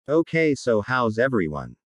Okay, so how's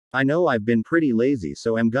everyone? I know I've been pretty lazy,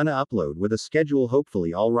 so I'm gonna upload with a schedule,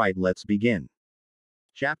 hopefully. Alright, let's begin.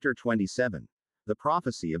 Chapter 27. The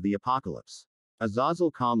Prophecy of the Apocalypse. Azazel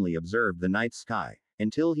calmly observed the night sky,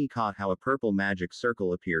 until he caught how a purple magic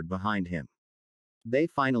circle appeared behind him. They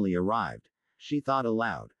finally arrived, she thought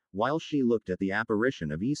aloud, while she looked at the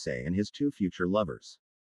apparition of Issei and his two future lovers.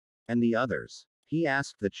 And the others? He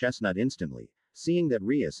asked the chestnut instantly, seeing that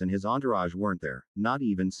Rias and his entourage weren't there, not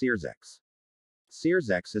even Searzex.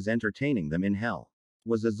 Searzex is entertaining them in hell,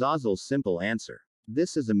 was Azazel's simple answer.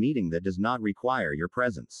 This is a meeting that does not require your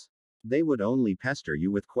presence. They would only pester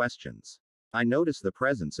you with questions. I notice the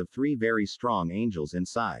presence of three very strong angels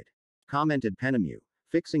inside, commented Penemu,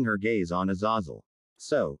 fixing her gaze on Azazel.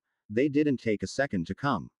 So, they didn't take a second to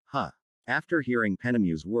come, huh? After hearing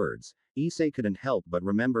Penemu's words, Issei couldn't help but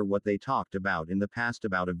remember what they talked about in the past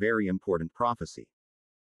about a very important prophecy.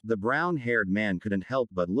 The brown-haired man couldn't help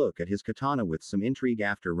but look at his katana with some intrigue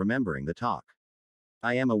after remembering the talk.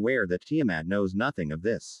 I am aware that Tiamat knows nothing of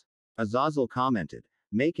this, Azazel commented,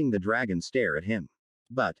 making the dragon stare at him.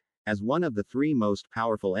 But, as one of the three most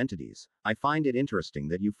powerful entities, I find it interesting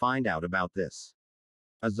that you find out about this.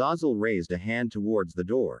 Azazel raised a hand towards the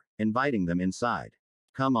door, inviting them inside.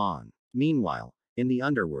 Come on. Meanwhile, in the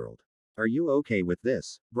underworld. Are you okay with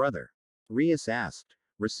this, brother? Rias asked,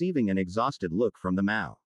 receiving an exhausted look from the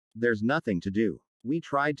Mao. There's nothing to do. We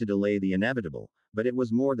tried to delay the inevitable, but it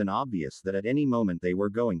was more than obvious that at any moment they were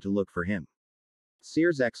going to look for him.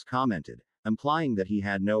 Searzex commented, implying that he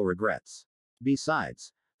had no regrets.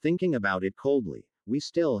 Besides, thinking about it coldly, we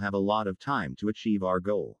still have a lot of time to achieve our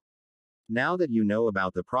goal. Now that you know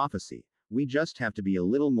about the prophecy, we just have to be a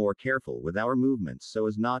little more careful with our movements so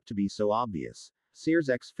as not to be so obvious.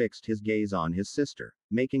 Searzex fixed his gaze on his sister,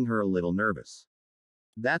 making her a little nervous.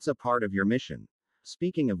 That's a part of your mission.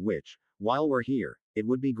 Speaking of which, while we're here, it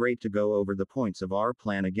would be great to go over the points of our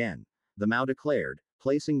plan again, the Mao declared,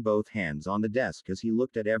 placing both hands on the desk as he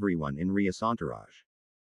looked at everyone in Rias' entourage.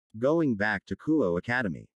 Going back to Kuo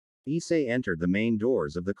Academy. Issei entered the main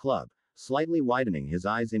doors of the club, slightly widening his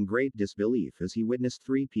eyes in great disbelief as he witnessed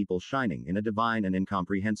three people shining in a divine and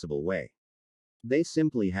incomprehensible way. They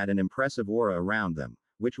simply had an impressive aura around them,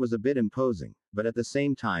 which was a bit imposing, but at the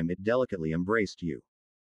same time it delicately embraced you.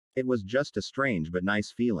 It was just a strange but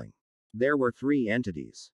nice feeling. There were three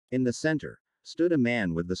entities. In the center, stood a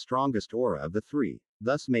man with the strongest aura of the three,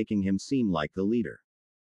 thus making him seem like the leader.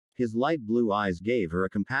 His light blue eyes gave her a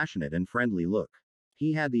compassionate and friendly look.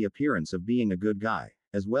 He had the appearance of being a good guy,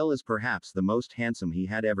 as well as perhaps the most handsome he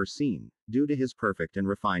had ever seen, due to his perfect and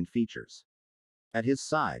refined features. At his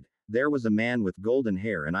side, there was a man with golden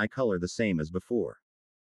hair and eye color the same as before.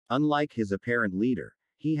 Unlike his apparent leader,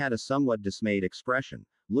 he had a somewhat dismayed expression,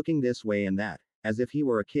 looking this way and that, as if he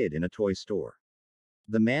were a kid in a toy store.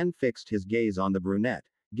 The man fixed his gaze on the brunette,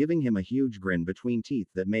 giving him a huge grin between teeth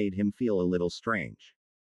that made him feel a little strange.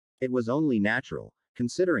 It was only natural,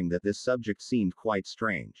 considering that this subject seemed quite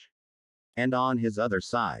strange. And on his other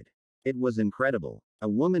side, it was incredible, a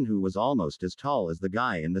woman who was almost as tall as the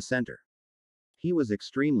guy in the center. He was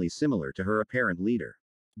extremely similar to her apparent leader.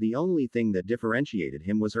 The only thing that differentiated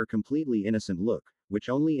him was her completely innocent look, which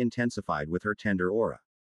only intensified with her tender aura.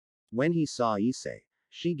 When he saw Issei,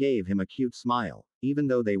 she gave him a cute smile, even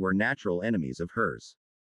though they were natural enemies of hers.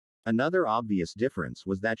 Another obvious difference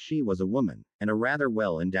was that she was a woman, and a rather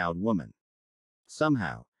well-endowed woman.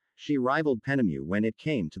 Somehow, she rivaled Penemu when it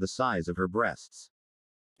came to the size of her breasts.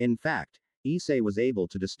 In fact, Issei was able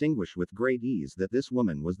to distinguish with great ease that this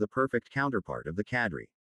woman was the perfect counterpart of the Kadri.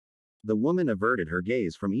 The woman averted her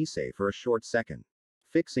gaze from Issei for a short second,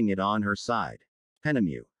 fixing it on her side.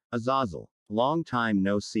 Penemu, Azazel, long time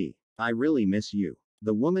no see. I really miss you.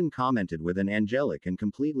 The woman commented with an angelic and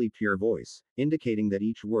completely pure voice, indicating that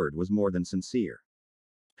each word was more than sincere.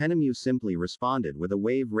 Penemu simply responded with a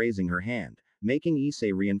wave, raising her hand, making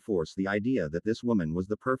Issei reinforce the idea that this woman was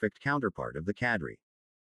the perfect counterpart of the Kadri.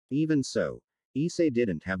 Even so, Issei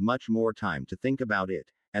didn't have much more time to think about it,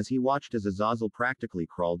 as he watched as Azazel practically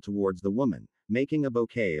crawled towards the woman, making a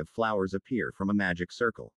bouquet of flowers appear from a magic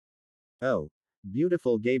circle. Oh,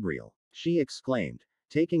 beautiful Gabriel, she exclaimed,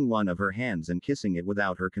 taking one of her hands and kissing it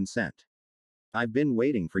without her consent. I've been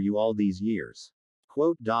waiting for you all these years.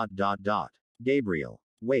 Quote. Gabriel.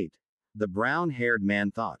 Wait. The brown-haired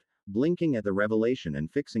man thought, blinking at the revelation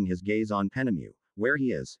and fixing his gaze on Penemu. Where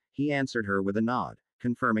he is, he answered her with a nod,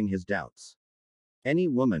 confirming his doubts. Any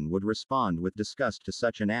woman would respond with disgust to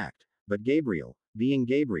such an act, but Gabriel, being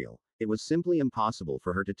Gabriel, it was simply impossible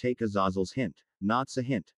for her to take Azazel's hint, not a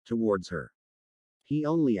hint, towards her. He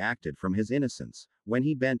only acted from his innocence, when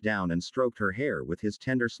he bent down and stroked her hair with his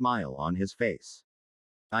tender smile on his face.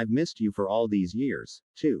 I've missed you for all these years,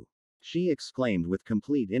 too. She exclaimed with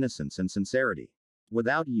complete innocence and sincerity.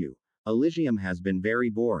 Without you, Elysium has been very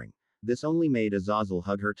boring. This only made Azazel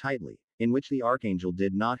hug her tightly, in which the archangel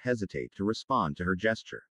did not hesitate to respond to her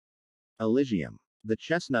gesture. Elysium. The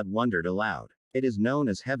chestnut wondered aloud. It is known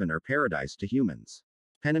as heaven or paradise to humans.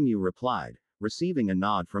 Penemu replied, receiving a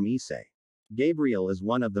nod from Issei. Gabriel is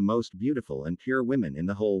one of the most beautiful and pure women in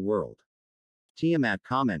the whole world. Tiamat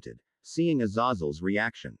commented, seeing Azazel's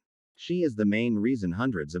reaction. She is the main reason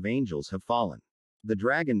hundreds of angels have fallen. The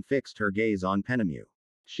dragon fixed her gaze on Penemu.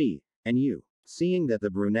 She, and you. Seeing that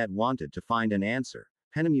the brunette wanted to find an answer,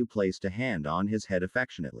 Penemu placed a hand on his head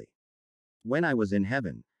affectionately. When I was in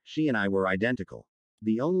heaven, she and I were identical.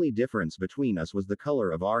 The only difference between us was the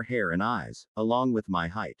color of our hair and eyes, along with my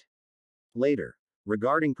height. Later,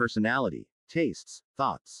 regarding personality, tastes,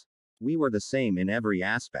 thoughts, we were the same in every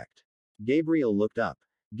aspect. Gabriel looked up,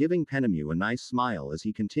 giving Penemu a nice smile as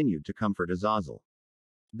he continued to comfort Azazel.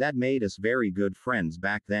 That made us very good friends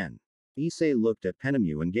back then. Issei looked at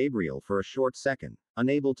Penemu and Gabriel for a short second,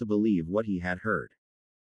 unable to believe what he had heard.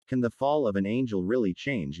 Can the fall of an angel really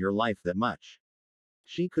change your life that much?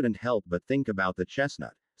 She couldn't help but think about the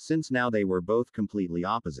chestnut, since now they were both completely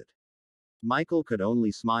opposite. Michael could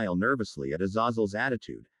only smile nervously at Azazel's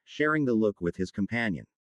attitude, sharing the look with his companion.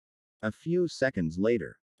 A few seconds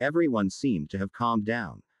later, everyone seemed to have calmed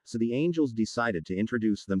down, so the angels decided to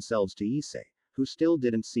introduce themselves to Issei, who still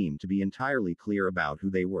didn't seem to be entirely clear about who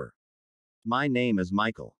they were. My name is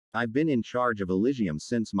Michael. I've been in charge of Elysium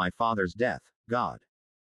since my father's death, God.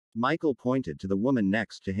 Michael pointed to the woman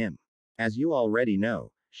next to him. As you already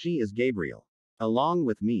know, she is Gabriel. Along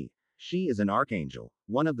with me, she is an archangel,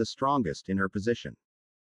 one of the strongest in her position.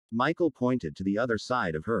 Michael pointed to the other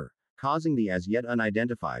side of her, causing the as yet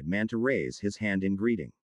unidentified man to raise his hand in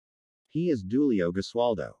greeting. He is Dulio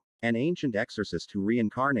Gesualdo, an ancient exorcist who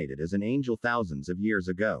reincarnated as an angel thousands of years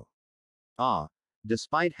ago.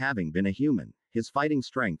 Despite having been a human, his fighting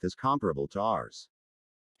strength is comparable to ours.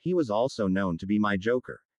 He was also known to be my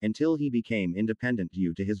Joker, until he became independent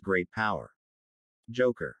due to his great power.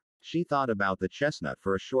 Joker. She thought about the chestnut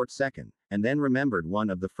for a short second, and then remembered one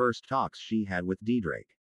of the first talks she had with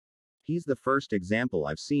Drake. He's the first example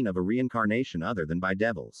I've seen of a reincarnation other than by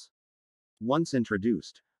devils. Once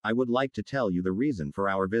introduced, I would like to tell you the reason for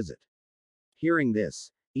our visit. Hearing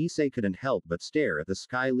this, Issei couldn't help but stare at the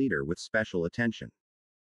Sky Leader with special attention.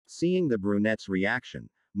 Seeing the brunette's reaction,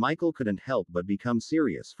 Michael couldn't help but become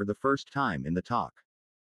serious for the first time in the talk.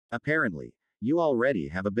 Apparently, you already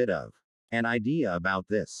have a bit of an idea about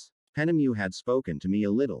this. Penemu had spoken to me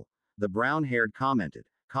a little, the brown-haired commented,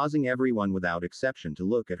 causing everyone without exception to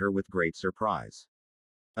look at her with great surprise.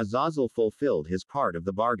 Azazel fulfilled his part of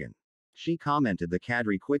the bargain. She commented the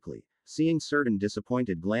cadre quickly, seeing certain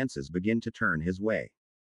disappointed glances begin to turn his way.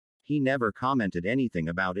 He never commented anything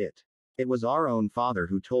about it. It was our own father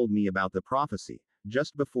who told me about the prophecy,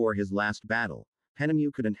 just before his last battle.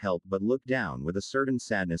 Penemu couldn't help but look down with a certain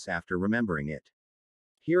sadness after remembering it.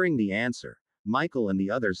 Hearing the answer, Michael and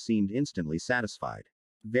the others seemed instantly satisfied.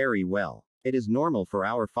 Very well. It is normal for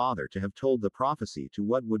our father to have told the prophecy to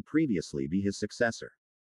what would previously be his successor.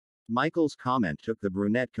 Michael's comment took the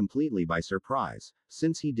brunette completely by surprise,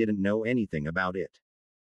 since he didn't know anything about it.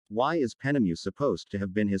 Why is Penemu supposed to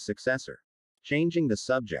have been his successor? Changing the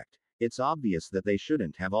subject, it's obvious that they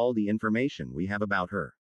shouldn't have all the information we have about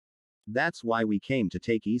her. That's why we came to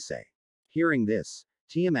take Issei. Hearing this,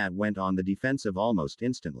 Tiamat went on the defensive almost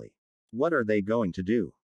instantly. What are they going to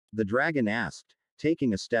do? The dragon asked,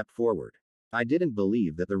 taking a step forward. I didn't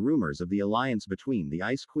believe that the rumors of the alliance between the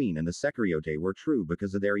Ice Queen and the Sekriote were true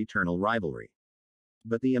because of their eternal rivalry.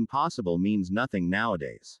 But the impossible means nothing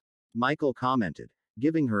nowadays. Michael commented,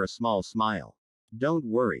 giving her a small smile. Don't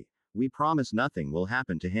worry, we promise nothing will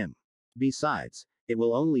happen to him. Besides, it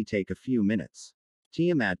will only take a few minutes.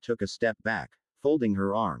 Tiamat took a step back, folding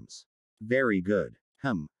her arms. Very good.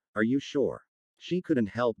 Are you sure? She couldn't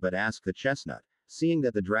help but ask the chestnut, seeing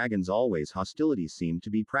that the dragon's always hostilities seemed to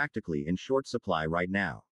be practically in short supply right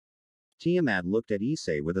now. Tiamat looked at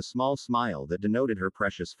Issei with a small smile that denoted her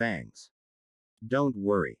precious fangs. Don't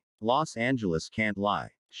worry. Los Angeles can't lie,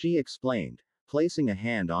 she explained, placing a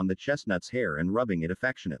hand on the chestnut's hair and rubbing it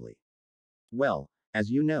affectionately. Well, as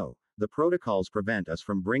you know, the protocols prevent us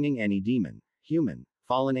from bringing any demon, human,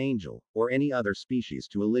 fallen angel, or any other species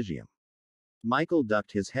to Elysium. Michael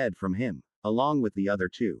ducked his head from him, along with the other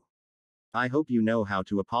two. I hope you know how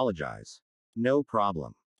to apologize. No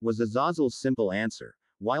problem, was Azazel's simple answer,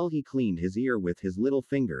 while he cleaned his ear with his little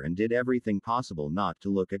finger and did everything possible not to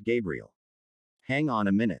look at Gabriel. Hang on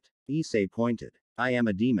a minute, Issei pointed. I am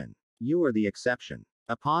a demon. You are the exception.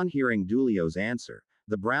 Upon hearing Dulio's answer,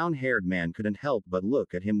 the brown-haired man couldn't help but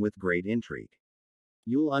look at him with great intrigue.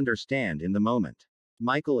 You'll understand in the moment.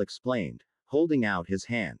 Michael explained, holding out his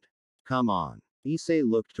hand. Come on. Issei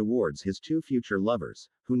looked towards his two future lovers,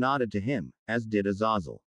 who nodded to him, as did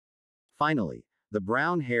Azazel. Finally, the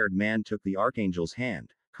brown-haired man took the archangel's hand,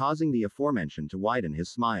 causing the aforementioned to widen his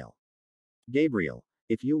smile. Gabriel,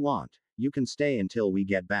 if you want, you can stay until we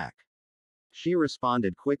get back. She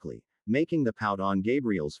responded quickly, making the pout on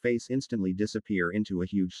Gabriel's face instantly disappear into a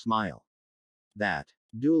huge smile. That,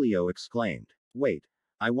 Dulio exclaimed. Wait,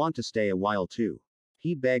 I want to stay a while too.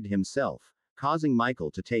 He begged himself, causing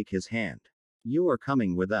Michael to take his hand. You are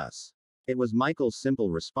coming with us. It was Michael's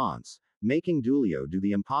simple response, making Dulio do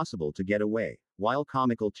the impossible to get away, while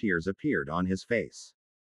comical tears appeared on his face.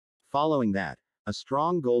 Following that, a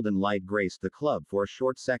strong golden light graced the club for a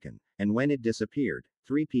short second, and when it disappeared,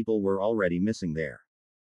 3 people were already missing there.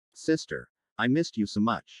 Sister, I missed you so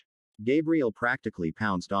much. Gabriel practically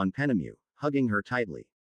pounced on Penemu, hugging her tightly.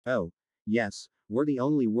 Oh, yes, were the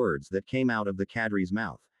only words that came out of the cadre's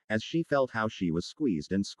mouth, as she felt how she was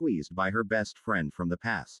squeezed and squeezed by her best friend from the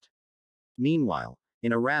past. Meanwhile,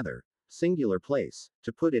 in a rather singular place,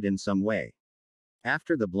 to put it in some way.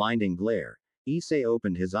 After the blinding glare, Issei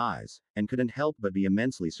opened his eyes, and couldn't help but be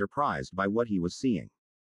immensely surprised by what he was seeing.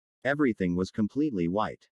 Everything was completely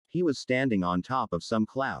white. He was standing on top of some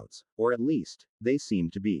clouds, or at least, they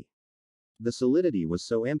seemed to be. The solidity was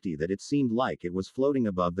so empty that it seemed like it was floating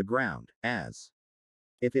above the ground, as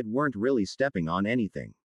if it weren't really stepping on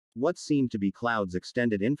anything. What seemed to be clouds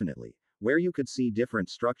extended infinitely, where you could see different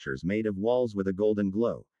structures made of walls with a golden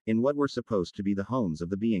glow, in what were supposed to be the homes of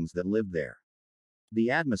the beings that lived there.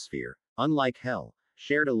 The atmosphere, unlike hell,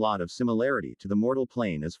 shared a lot of similarity to the mortal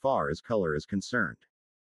plane as far as color is concerned.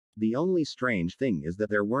 The only strange thing is that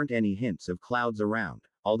there weren't any hints of clouds around,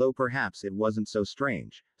 although perhaps it wasn't so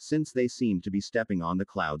strange, since they seemed to be stepping on the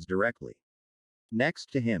clouds directly.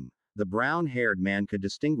 Next to him, the brown-haired man could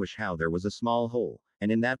distinguish how there was a small hole,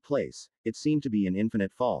 and in that place, it seemed to be an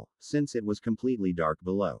infinite fall, since it was completely dark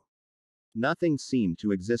below. Nothing seemed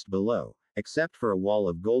to exist below, except for a wall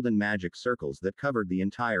of golden magic circles that covered the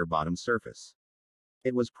entire bottom surface.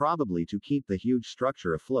 It was probably to keep the huge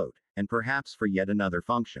structure afloat, and perhaps for yet another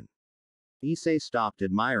function. Issei stopped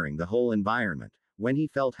admiring the whole environment, when he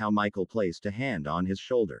felt how Michael placed a hand on his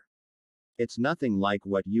shoulder. It's nothing like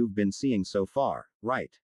what you've been seeing so far,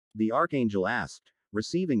 right? The archangel asked,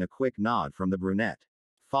 receiving a quick nod from the brunette.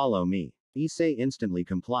 Follow me. Issei instantly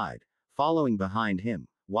complied, following behind him,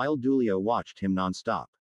 while Dulio watched him non-stop.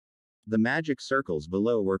 The magic circles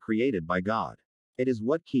below were created by God. It is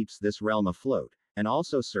what keeps this realm afloat, and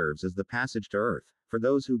also serves as the passage to earth, for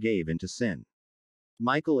those who gave into sin.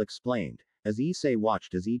 Michael explained, as Issei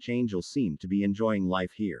watched as each angel seemed to be enjoying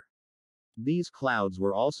life here. These clouds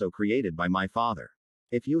were also created by my Father.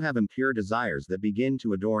 If you have impure desires that begin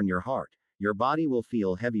to adorn your heart, your body will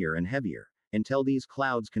feel heavier and heavier, until these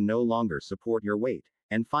clouds can no longer support your weight,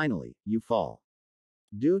 and finally, you fall.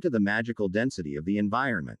 Due to the magical density of the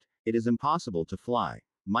environment, it is impossible to fly.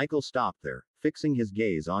 Michael stopped there, fixing his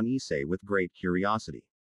gaze on Issei with great curiosity.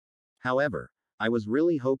 However, I was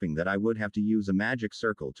really hoping that I would have to use a magic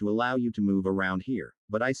circle to allow you to move around here,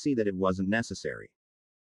 but I see that it wasn't necessary.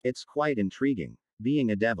 It's quite intriguing,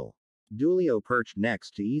 being a devil. Dulio perched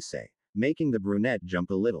next to Issei, making the brunette jump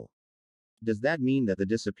a little. Does that mean that the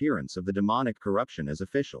disappearance of the demonic corruption is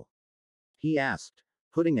official? He asked,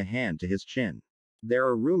 putting a hand to his chin. There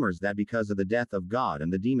are rumors that because of the death of God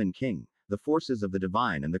and the demon king, the forces of the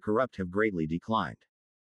divine and the corrupt have greatly declined.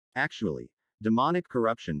 Actually, demonic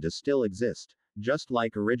corruption does still exist, just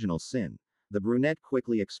like original sin, the brunette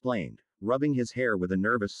quickly explained, rubbing his hair with a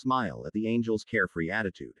nervous smile at the angel's carefree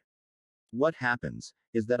attitude. What happens,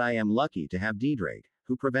 is that I am lucky to have Didrake,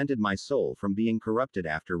 who prevented my soul from being corrupted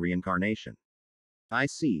after reincarnation. I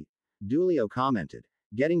see, Dulio commented,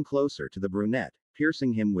 getting closer to the brunette,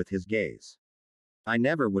 piercing him with his gaze. I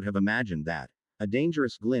never would have imagined that. A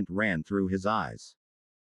dangerous glint ran through his eyes.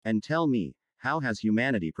 And tell me, how has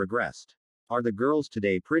humanity progressed? Are the girls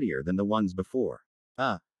today prettier than the ones before?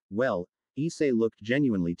 Well, Issei looked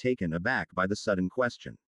genuinely taken aback by the sudden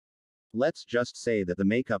question. Let's just say that the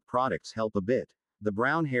makeup products help a bit. The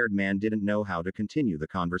brown-haired man didn't know how to continue the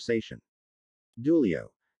conversation. Dulio,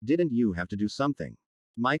 didn't you have to do something?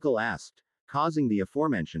 Michael asked, causing the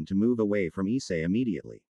aforementioned to move away from Issei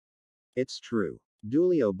immediately. It's true.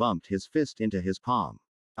 Dulio bumped his fist into his palm.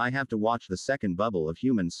 I have to watch the second bubble of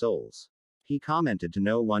human souls. He commented to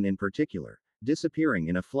no one in particular, disappearing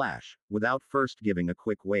in a flash, without first giving a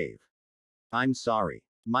quick wave. I'm sorry.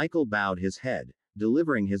 Michael bowed his head,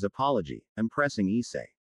 delivering his apology, impressing Issei.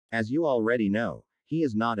 As you already know, he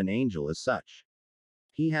is not an angel as such.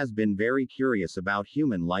 He has been very curious about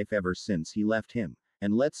human life ever since he left him,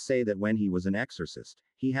 and let's say that when he was an exorcist,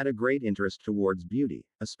 he had a great interest towards beauty,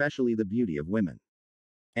 especially the beauty of women.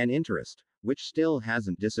 An interest, which still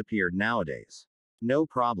hasn't disappeared nowadays. No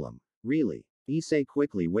problem. Really. Issei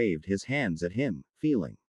quickly waved his hands at him,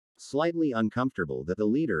 feeling slightly uncomfortable that the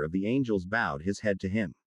leader of the angels bowed his head to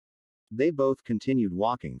him. They both continued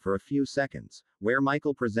walking for a few seconds, where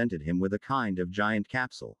Michael presented him with a kind of giant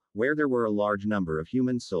capsule, where there were a large number of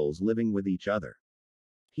human souls living with each other.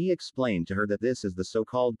 He explained to her that this is the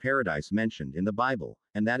so-called paradise mentioned in the Bible,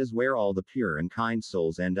 and that is where all the pure and kind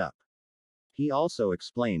souls end up. He also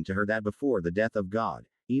explained to her that before the death of God,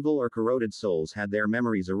 evil or corroded souls had their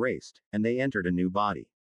memories erased, and they entered a new body.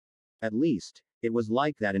 At least, it was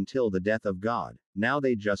like that until the death of God, now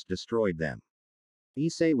they just destroyed them.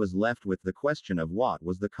 Issei was left with the question of what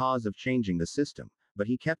was the cause of changing the system, but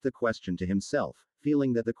he kept the question to himself,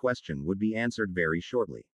 feeling that the question would be answered very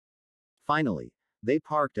shortly. Finally, they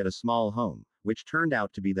parked at a small home, which turned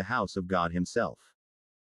out to be the house of God himself.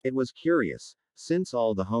 It was curious, since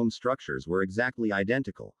all the home structures were exactly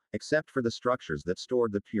identical, except for the structures that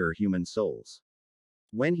stored the pure human souls.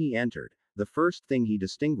 When he entered, the first thing he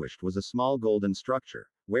distinguished was a small golden structure,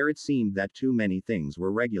 where it seemed that too many things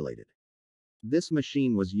were regulated. This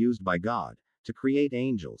machine was used by God to create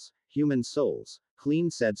angels, human souls,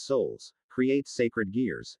 clean said souls, create sacred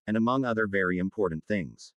gears, and among other very important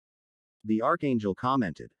things. The archangel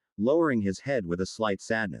commented, lowering his head with a slight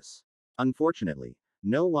sadness. Unfortunately,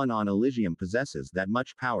 no one on Elysium possesses that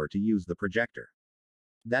much power to use the projector.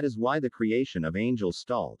 That is why the creation of angels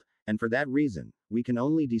stalled, and for that reason, we can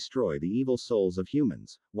only destroy the evil souls of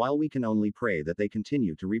humans, while we can only pray that they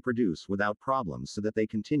continue to reproduce without problems so that they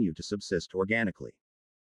continue to subsist organically.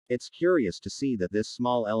 It's curious to see that this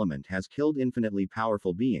small element has killed infinitely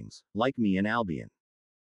powerful beings, like me and Albion.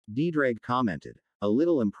 Diedrag commented, a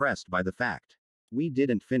little impressed by the fact. We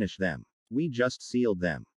didn't finish them. We just sealed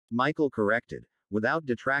them. Michael corrected, without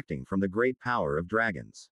detracting from the great power of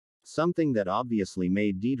dragons. Something that obviously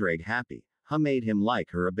made Diedrag happy, made him like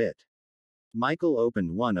her a bit. Michael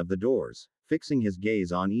opened one of the doors, fixing his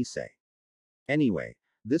gaze on Issei. Anyway,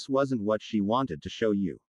 this wasn't what she wanted to show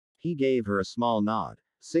you. He gave her a small nod,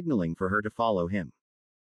 signaling for her to follow him.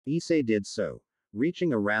 Issei did so,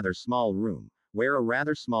 reaching a rather small room, where a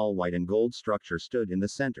rather small white and gold structure stood in the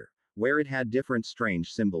center, where it had different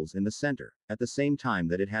strange symbols in the center, at the same time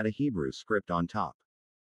that it had a Hebrew script on top.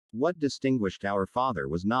 What distinguished our father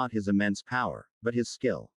was not his immense power, but his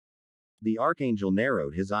skill. The archangel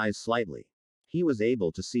narrowed his eyes slightly. He was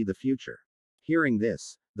able to see the future. Hearing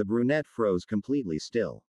this, the brunette froze completely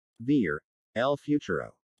still. Vir, el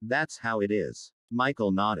futuro. That's how it is.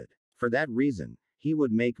 Michael nodded. For that reason, he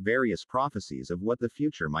would make various prophecies of what the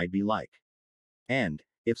future might be like. And,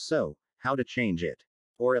 if so, how to change it.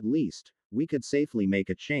 Or at least, we could safely make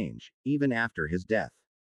a change, even after his death.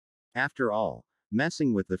 After all,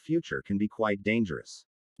 messing with the future can be quite dangerous.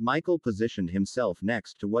 Michael positioned himself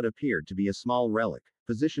next to what appeared to be a small relic,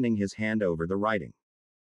 positioning his hand over the writing.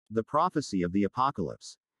 The prophecy of the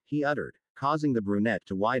apocalypse, he uttered, causing the brunette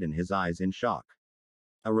to widen his eyes in shock.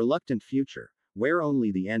 A reluctant future, where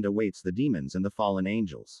only the end awaits the demons and the fallen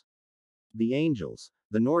angels. The angels,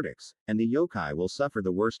 the Nordics, and the yokai will suffer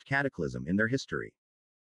the worst cataclysm in their history.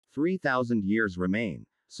 3,000 years remain,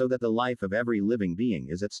 so that the life of every living being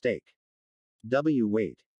is at stake.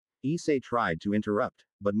 Wait. Issei tried to interrupt,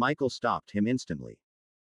 but Michael stopped him instantly.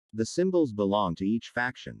 The symbols belong to each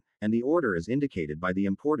faction, and the order is indicated by the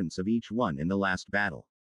importance of each one in the last battle.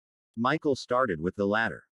 Michael started with the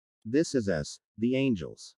latter. This is the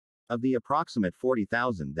angels. Of the approximate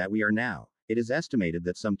 40,000 that we are now, it is estimated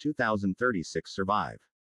that some 2,036 survive.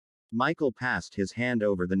 Michael passed his hand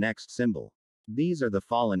over the next symbol. These are the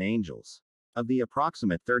fallen angels. Of the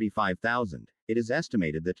approximate 35,000, it is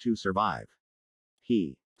estimated that 2 survive.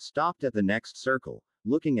 He stopped at the next circle,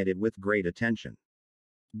 looking at it with great attention.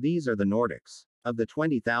 These are the Nordics. Of the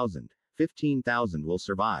 20,000, 15,000 will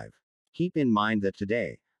survive. Keep in mind that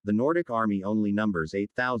today, the Nordic army only numbers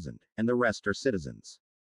 8,000, and the rest are citizens.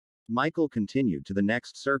 Michael continued to the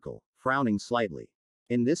next circle, frowning slightly.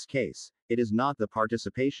 In this case, it is not the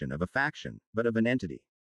participation of a faction, but of an entity.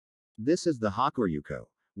 This is the Hakuryuko,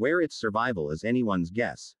 where its survival is anyone's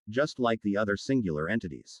guess, just like the other singular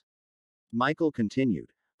entities. Michael continued,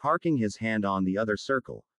 parking his hand on the other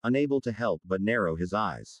circle, unable to help but narrow his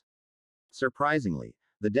eyes. Surprisingly,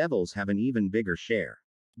 the devils have an even bigger share.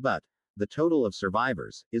 But, the total of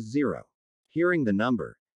survivors is 0. Hearing the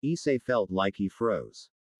number, Issei felt like he froze.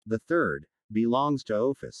 The third belongs to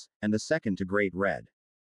Ophis, and the second to Great Red.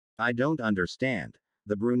 I don't understand,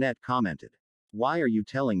 the brunette commented. Why are you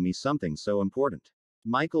telling me something so important?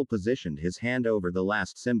 Michael positioned his hand over the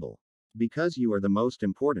last symbol. Because you are the most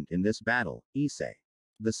important in this battle, Issei.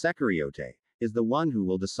 The Sekuriote is the one who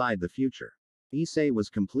will decide the future. Issei was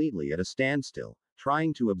completely at a standstill,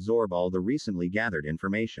 trying to absorb all the recently gathered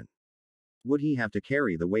information. Would he have to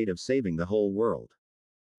carry the weight of saving the whole world?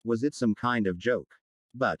 Was it some kind of joke?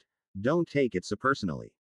 But, don't take it so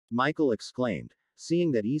personally. Michael exclaimed,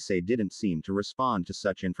 seeing that Issei didn't seem to respond to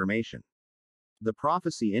such information. The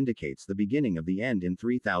prophecy indicates the beginning of the end in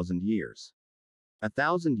 3,000 years.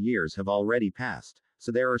 1,000 years have already passed,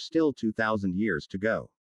 so there are still 2,000 years to go.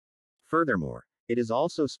 Furthermore, it is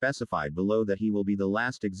also specified below that he will be the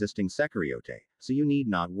last existing Sekuriote, so you need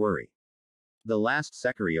not worry. The last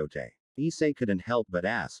Sekuriote? Issei couldn't help but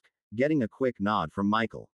ask, getting a quick nod from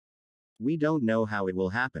Michael. We don't know how it will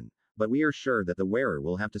happen, but we are sure that the wearer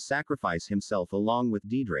will have to sacrifice himself along with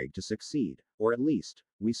Ddraig to succeed, or at least,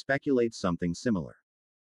 we speculate something similar.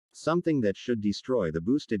 Something that should destroy the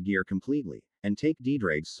boosted gear completely, and take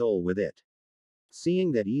Ddraig's soul with it.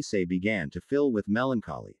 Seeing that Issei began to fill with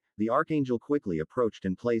melancholy, the Archangel quickly approached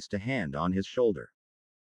and placed a hand on his shoulder.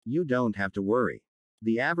 You don't have to worry.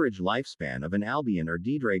 The average lifespan of an Albion or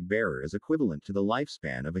Ddraig bearer is equivalent to the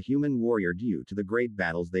lifespan of a human warrior due to the great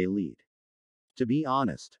battles they lead. To be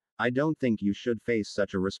honest, I don't think you should face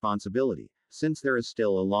such a responsibility, since there is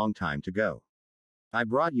still a long time to go. I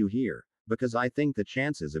brought you here, because I think the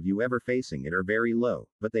chances of you ever facing it are very low,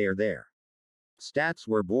 but they are there. Stats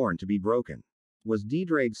were born to be broken, was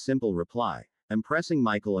Ddraig's simple reply, impressing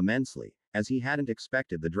Michael immensely, as he hadn't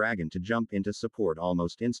expected the dragon to jump into support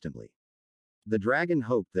almost instantly. The dragon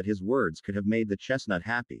hoped that his words could have made the chestnut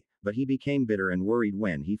happy, but he became bitter and worried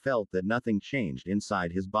when he felt that nothing changed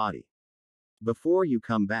inside his body. Before you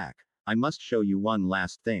come back, I must show you one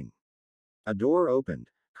last thing. A door opened,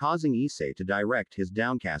 causing Issei to direct his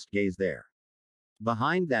downcast gaze there.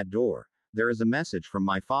 Behind that door, there is a message from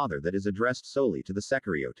my father that is addressed solely to the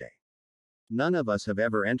Sekuriote. None of us have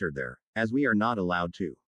ever entered there, as we are not allowed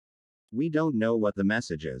to. We don't know what the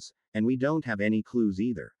message is, and we don't have any clues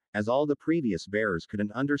either, as all the previous bearers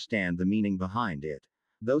couldn't understand the meaning behind it,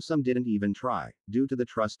 though some didn't even try, due to the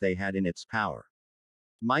trust they had in its power.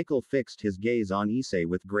 Michael fixed his gaze on Issei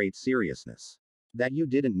with great seriousness. That you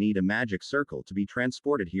didn't need a magic circle to be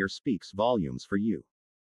transported here speaks volumes for you.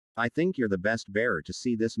 I think you're the best bearer to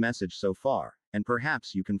see this message so far, and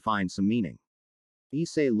perhaps you can find some meaning.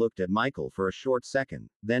 Issei looked at Michael for a short second,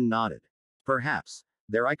 then nodded. Perhaps,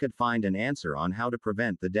 there I could find an answer on how to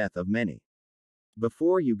prevent the death of many.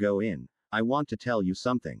 Before you go in, I want to tell you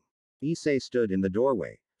something. Issei stood in the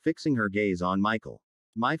doorway, fixing her gaze on Michael.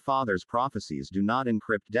 My father's prophecies do not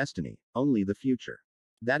encrypt destiny, only the future.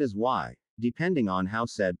 That is why, depending on how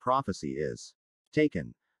said prophecy is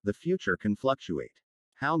taken, the future can fluctuate.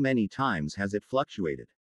 How many times has it fluctuated?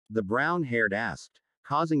 The brown-haired asked,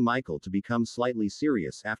 causing Michael to become slightly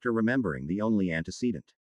serious after remembering the only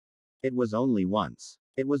antecedent. It was only once.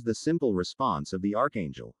 It was the simple response of the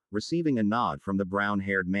Archangel, receiving a nod from the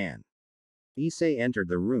brown-haired man. Issei entered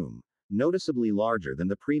the room, noticeably larger than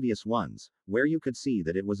the previous ones, where you could see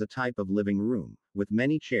that it was a type of living room, with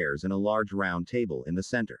many chairs and a large round table in the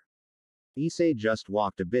center. Issei just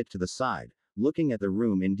walked a bit to the side, looking at the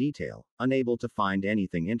room in detail, unable to find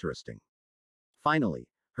anything interesting. Finally,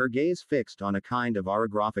 her gaze fixed on a kind of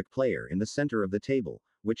orographic player in the center of the table,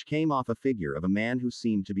 which came off a figure of a man who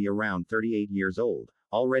seemed to be around 38 years old,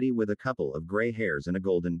 already with a couple of gray hairs and a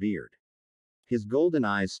golden beard. His golden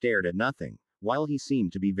eyes stared at nothing, while he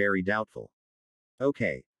seemed to be very doubtful.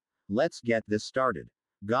 Okay. Let's get this started.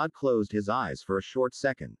 God closed his eyes for a short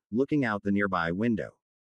second, looking out the nearby window.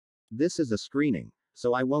 This is a screening,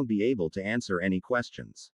 so I won't be able to answer any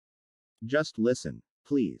questions. Just listen,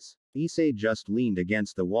 please. Issei just leaned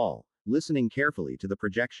against the wall, listening carefully to the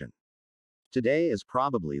projection. Today is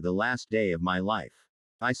probably the last day of my life.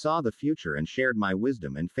 I saw the future and shared my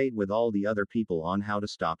wisdom and fate with all the other people on how to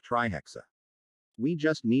stop Trihexa. We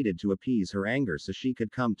just needed to appease her anger so she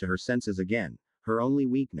could come to her senses again, her only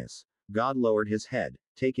weakness. God lowered his head,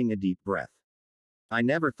 taking a deep breath. I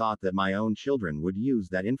never thought that my own children would use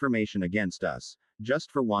that information against us,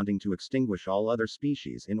 just for wanting to extinguish all other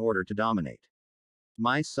species in order to dominate.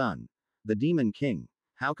 My son, the Demon King,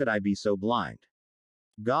 how could I be so blind?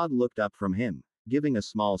 God looked up from him, giving a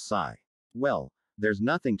small sigh. Well, there's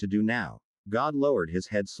nothing to do now. God lowered his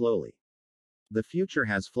head slowly. The future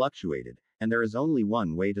has fluctuated, and there is only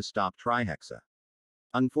one way to stop Trihexa.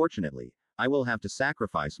 Unfortunately, I will have to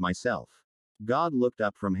sacrifice myself. God looked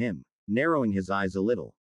up from him, narrowing his eyes a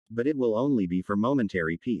little. But it will only be for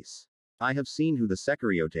momentary peace. I have seen who the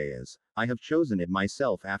Sekuriote is, I have chosen it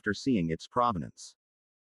myself after seeing its provenance.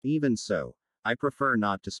 Even so, I prefer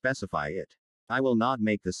not to specify it. I will not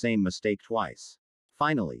make the same mistake twice.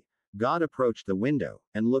 Finally, God approached the window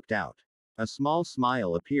and looked out. A small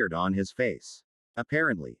smile appeared on his face.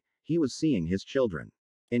 Apparently, he was seeing his children.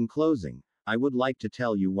 In closing, I would like to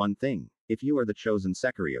tell you one thing: if you are the chosen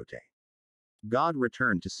Sekuriote. God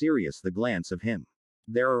returned to Sirius the glance of him.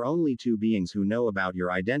 There are only two beings who know about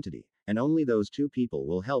your identity, and only those two people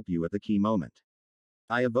will help you at the key moment.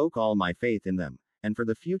 I evoke all my faith in them, and for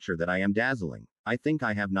the future that I am dazzling, I think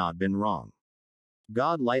I have not been wrong.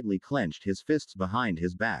 God lightly clenched his fists behind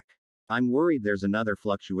his back. I'm worried there's another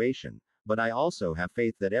fluctuation, but I also have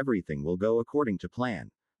faith that everything will go according to plan.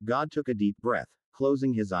 God took a deep breath,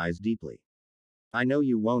 closing his eyes deeply. I know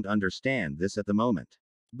you won't understand this at the moment.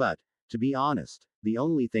 But, to be honest, the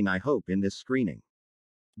only thing I hope in this screening.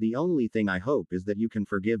 The only thing I hope is that you can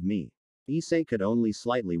forgive me. Issei could only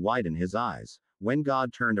slightly widen his eyes, when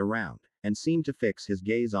God turned around, and seemed to fix his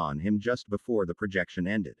gaze on him just before the projection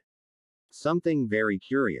ended. Something very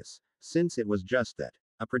curious, since it was just that,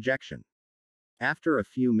 a projection. After a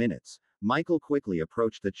few minutes, Michael quickly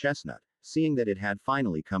approached the chestnut, seeing that it had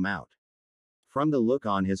finally come out. From the look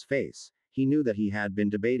on his face, he knew that he had been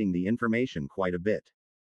debating the information quite a bit.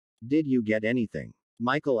 Did you get anything?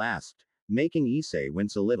 Michael asked, making Issei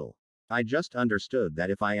wince a little. I just understood that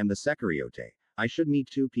if I am the Sekuriote, I should meet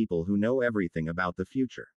two people who know everything about the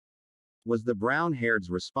future. Was the brown-haired's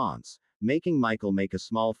response, making Michael make a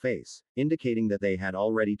small face, indicating that they had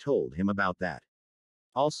already told him about that.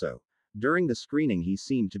 Also, during the screening he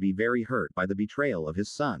seemed to be very hurt by the betrayal of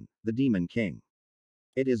his son, the Demon King.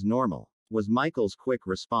 It is normal, was Michael's quick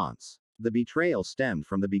response. The betrayal stemmed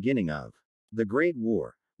from the beginning of the Great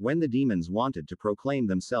War, when the demons wanted to proclaim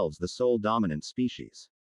themselves the sole dominant species.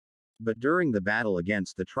 But during the battle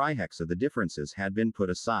against the Trihexa the differences had been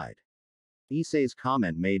put aside. Issei's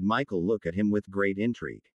comment made Michael look at him with great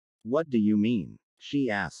intrigue. What do you mean?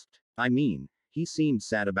 She asked. I mean, he seemed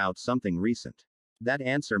sad about something recent. That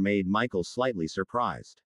answer made Michael slightly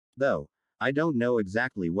surprised. Though, I don't know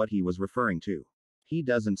exactly what he was referring to. He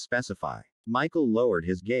doesn't specify. Michael lowered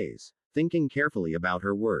his gaze, thinking carefully about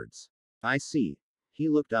her words. I see. He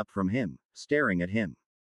looked up from him, staring at him.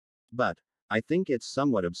 But, I think it's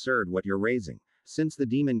somewhat absurd what you're raising, since the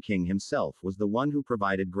Demon King himself was the one who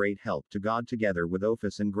provided great help to God together with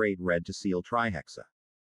Ophis and Great Red to seal Trihexa.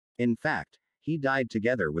 In fact, he died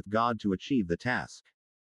together with God to achieve the task.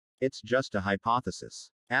 It's just a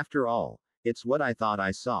hypothesis. After all, it's what I thought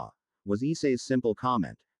I saw, was Issei's simple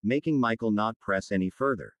comment, making Michael not press any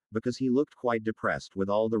further, because he looked quite depressed with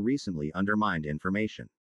all the recently undermined information.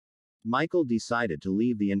 Michael decided to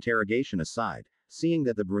leave the interrogation aside, seeing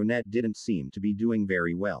that the brunette didn't seem to be doing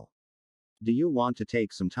very well. Do you want to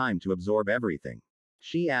take some time to absorb everything?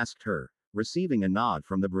 She asked her, receiving a nod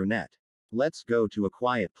from the brunette. Let's go to a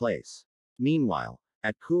quiet place. Meanwhile,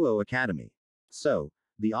 at Kuo Academy. So,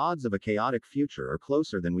 the odds of a chaotic future are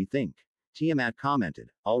closer than we think, Tiamat commented,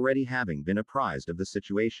 already having been apprised of the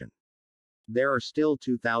situation. There are still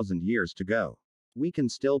 2,000 years to go. We can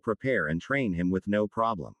still prepare and train him with no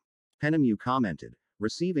problem. Penemu commented,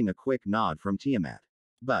 receiving a quick nod from Tiamat.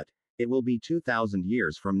 But, it will be 2,000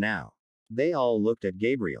 years from now. They all looked at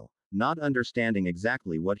Gabriel, not understanding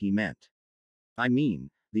exactly what he meant. I mean,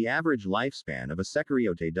 the average lifespan of a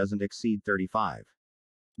Sekuriote doesn't exceed 35.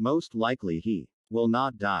 Most likely he will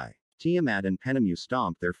not die. Tiamat and Penemu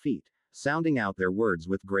stomped their feet, sounding out their words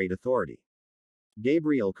with great authority.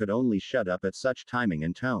 Gabriel could only shut up at such timing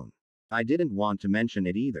and tone. I didn't want to mention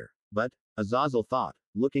it either, but, Azazel thought,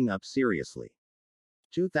 looking up seriously.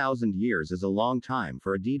 2,000 years is a long time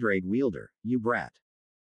for a D-Drake wielder, you brat.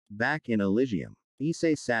 Back in Elysium,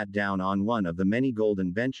 Issei sat down on one of the many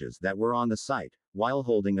golden benches that were on the site, while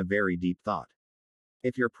holding a very deep thought.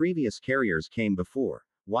 If your previous carriers came before,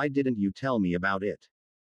 why didn't you tell me about it?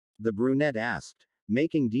 The brunette asked,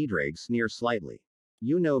 making D-Drake sneer slightly.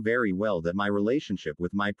 You know very well that my relationship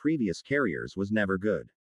with my previous carriers was never good.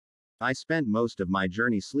 I spent most of my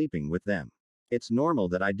journey sleeping with them. It's normal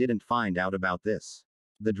that I didn't find out about this.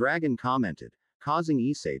 The dragon commented, causing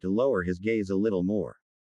Issei to lower his gaze a little more.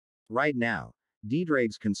 Right now,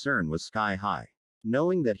 D-Drake's concern was sky high.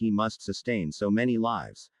 Knowing that he must sustain so many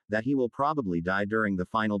lives, that he will probably die during the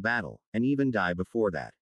final battle, and even die before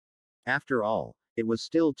that. After all, it was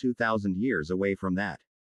still 2,000 years away from that.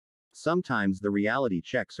 Sometimes the reality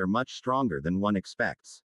checks are much stronger than one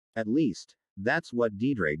expects. At least, that's what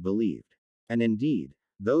D-Drake believed. And indeed,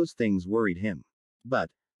 those things worried him.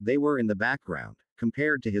 But, they were in the background,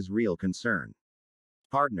 compared to his real concern.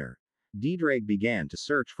 Partner. D-Drake began to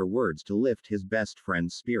search for words to lift his best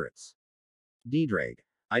friend's spirits. D-Drake,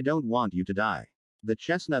 I don't want you to die. The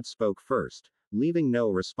chestnut spoke first, leaving no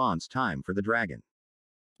response time for the dragon.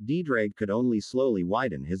 Diedrag could only slowly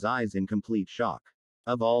widen his eyes in complete shock.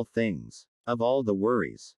 Of all things. Of all the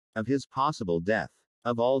worries. Of his possible death.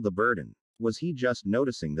 Of all the burden. Was he just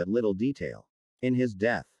noticing that little detail? In his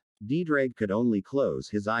death. Diedrag could only close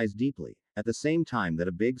his eyes deeply, at the same time that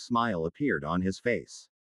a big smile appeared on his face.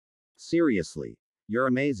 Seriously. You're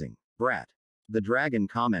amazing, brat. The dragon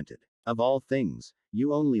commented. Of all things,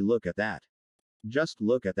 you only look at that. Just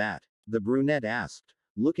look at that. The brunette asked,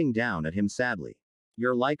 looking down at him sadly.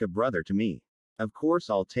 You're like a brother to me. Of course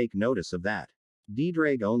I'll take notice of that.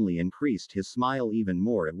 Diedrag only increased his smile even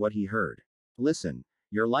more at what he heard. Listen,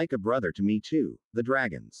 you're like a brother to me too, the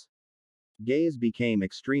dragon's gaze became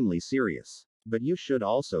extremely serious. But you should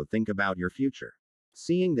also think about your future.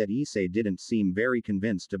 Seeing that Issei didn't seem very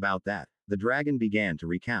convinced about that, the dragon began to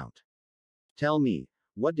recount. Tell me,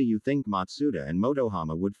 what do you think Matsuda and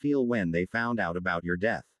Motohama would feel when they found out about your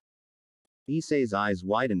death? Issei's eyes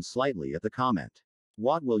widened slightly at the comment.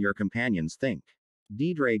 What will your companions think?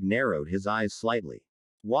 Diedrag narrowed his eyes slightly.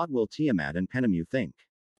 What will Tiamat and Penemu think?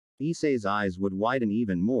 Issei's eyes would widen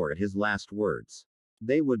even more at his last words.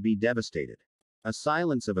 They would be devastated. A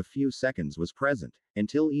silence of a few seconds was present,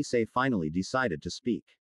 until Issei finally decided to speak.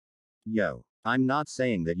 Yo, I'm not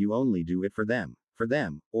saying that you only do it for them,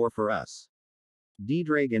 or for us.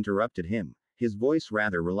 Diedrag interrupted him, his voice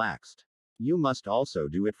rather relaxed. You must also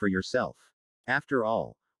do it for yourself. After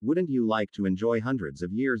all, wouldn't you like to enjoy hundreds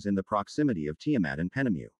of years in the proximity of Tiamat and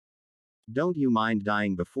Penemu? Don't you mind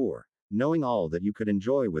dying before, knowing all that you could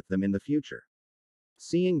enjoy with them in the future?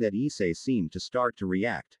 Seeing that Issei seemed to start to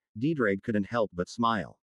react, Diedrag couldn't help but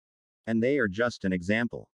smile. And they are just an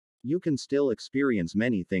example. You can still experience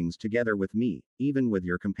many things together with me, even with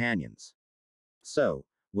your companions. So,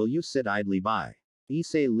 will you sit idly by?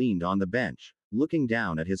 Issei leaned on the bench, looking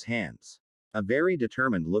down at his hands. A very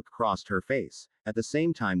determined look crossed her face, at the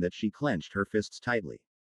same time that she clenched her fists tightly.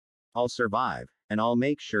 I'll survive, and I'll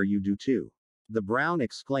make sure you do too. The Brown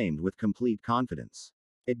exclaimed with complete confidence.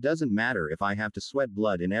 It doesn't matter if I have to sweat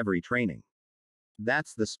blood in every training.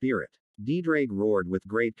 That's the spirit. Diedrag roared with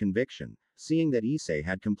great conviction, seeing that Issei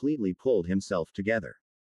had completely pulled himself together.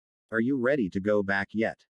 Are you ready to go back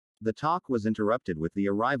yet? The talk was interrupted with the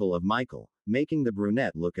arrival of Michael, making the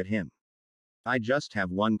brunette look at him. I just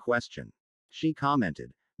have one question. She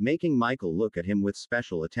commented, making Michael look at him with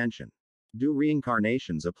special attention. Do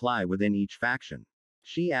reincarnations apply within each faction?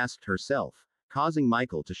 She asked herself, causing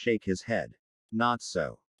Michael to shake his head. Not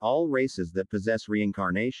so. All races that possess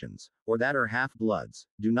reincarnations, or that are half-bloods,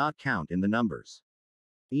 do not count in the numbers.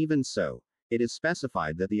 Even so, it is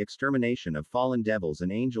specified that the extermination of fallen devils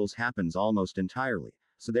and angels happens almost entirely,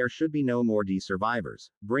 so there should be no more survivors,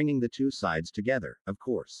 bringing the two sides together, of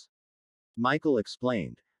course. Michael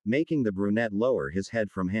explained, making the brunette lower his head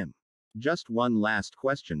from him. Just one last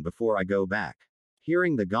question before I go back.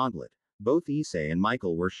 Hearing the gauntlet, both Issei and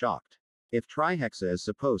Michael were shocked. If Trihexa is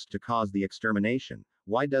supposed to cause the extermination,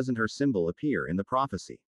 why doesn't her symbol appear in the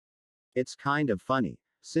prophecy? It's kind of funny,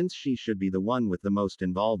 since she should be the one with the most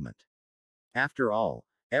involvement. After all,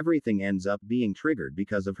 everything ends up being triggered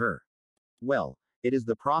because of her. Well, it is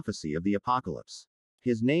the prophecy of the apocalypse.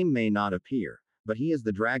 His name may not appear, but he is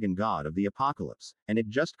the dragon god of the apocalypse, and it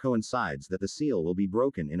just coincides that the seal will be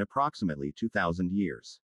broken in approximately 2,000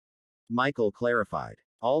 years. Michael clarified.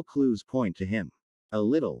 All clues point to him. A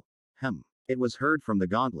little. It was heard from the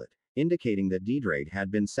gauntlet, indicating that Diedrag had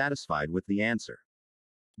been satisfied with the answer.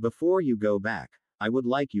 Before you go back, I would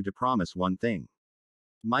like you to promise one thing.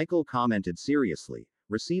 Michael commented seriously,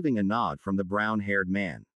 receiving a nod from the brown-haired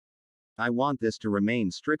man. I want this to remain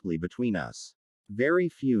strictly between us. Very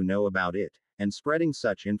few know about it, and spreading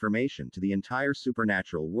such information to the entire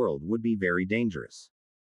supernatural world would be very dangerous.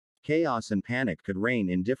 Chaos and panic could reign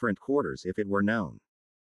in different quarters if it were known.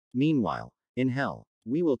 Meanwhile, in hell,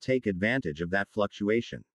 we will take advantage of that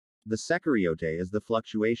fluctuation. The Sekariote is the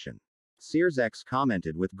fluctuation. Searzex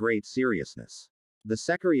commented with great seriousness. The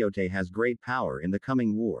Sekariote has great power in the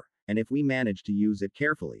coming war, and if we manage to use it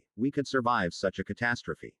carefully, we could survive such a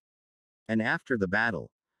catastrophe. And after the battle,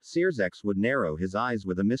 Searzex would narrow his eyes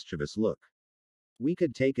with a mischievous look. We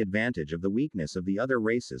could take advantage of the weakness of the other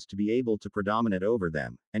races to be able to predominate over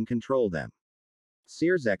them, and control them.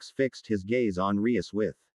 Searzex fixed his gaze on Rias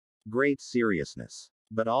with great seriousness.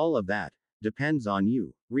 But all of that depends on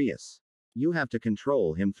you, Rias. You have to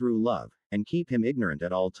control him through love, and keep him ignorant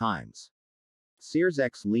at all times.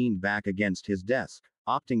 Searzex leaned back against his desk,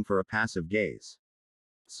 opting for a passive gaze.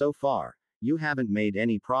 So far, you haven't made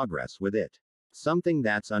any progress with it. Something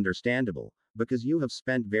that's understandable, because you have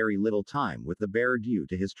spent very little time with the bearer due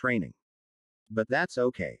to his training. But that's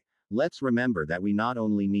okay. Let's remember that we not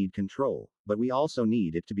only need control, but we also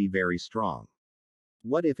need it to be very strong.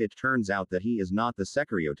 What if it turns out that he is not the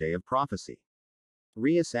Secretary of Prophecy?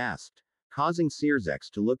 Rias asked, causing Sirzex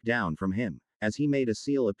to look down from him, as he made a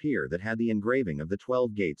seal appear that had the engraving of the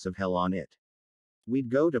 12 gates of hell on it. We'd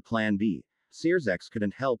go to Plan B. Sirzex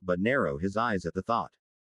couldn't help but narrow his eyes at the thought.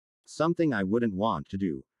 Something I wouldn't want to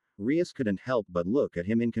do. Rias couldn't help but look at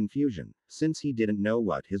him in confusion, since he didn't know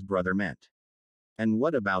what his brother meant. And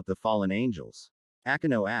what about the fallen angels?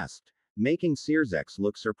 Akino asked, making Sirzex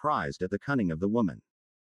look surprised at the cunning of the woman.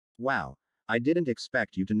 Wow, I didn't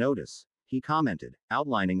expect you to notice, he commented,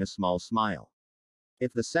 outlining a small smile.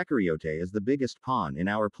 If the Secretary is the biggest pawn in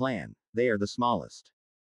our plan, they are the smallest.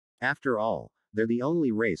 After all, they're the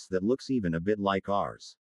only race that looks even a bit like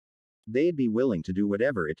ours. They'd be willing to do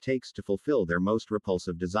whatever it takes to fulfill their most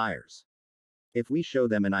repulsive desires. If we show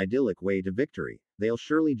them an idyllic way to victory, they'll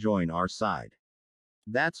surely join our side.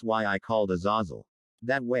 That's why I called Azazel.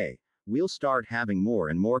 That way, we'll start having more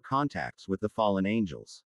and more contacts with the fallen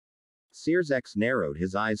angels. Sirzex narrowed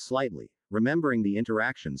his eyes slightly, remembering the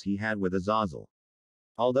interactions he had with Azazel.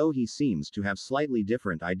 Although he seems to have slightly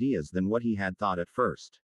different ideas than what he had thought at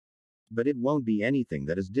first. But it won't be anything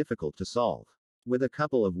that is difficult to solve. With a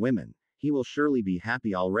couple of women, he will surely be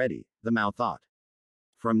happy already, the Mao thought.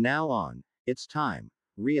 From now on, it's time,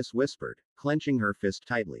 Rias whispered, clenching her fist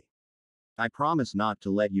tightly. I promise not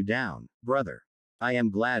to let you down, brother. I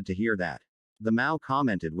am glad to hear that. The Mao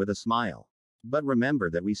commented with a smile. But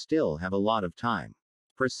remember that we still have a lot of time.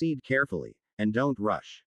 Proceed carefully, and don't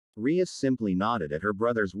rush. Rias simply nodded at her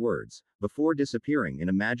brother's words, before disappearing in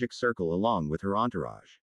a magic circle along with her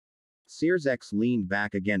entourage. Sirzex leaned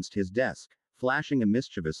back against his desk, flashing a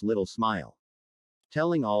mischievous little smile.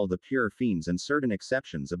 Telling all the pure fiends and certain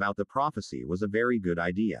exceptions about the prophecy was a very good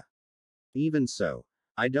idea. Even so,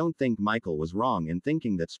 I don't think Michael was wrong in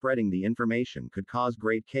thinking that spreading the information could cause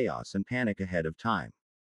great chaos and panic ahead of time.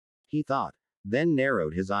 He thought, then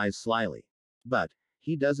narrowed his eyes slyly. But,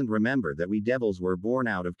 he doesn't remember that we devils were born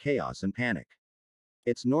out of chaos and panic.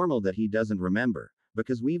 It's normal that he doesn't remember,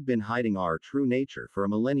 because we've been hiding our true nature for a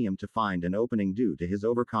millennium to find an opening due to his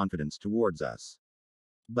overconfidence towards us.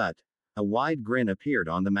 But, a wide grin appeared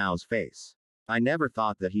on the Mao's face. I never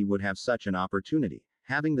thought that he would have such an opportunity,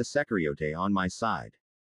 having the Secretary on my side.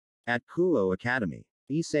 At Kuo Academy,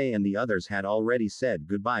 Issei and the others had already said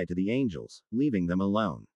goodbye to the angels, leaving them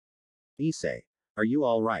alone. Issei, are you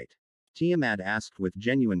all right? Tiamat asked with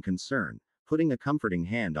genuine concern, putting a comforting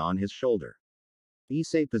hand on his shoulder.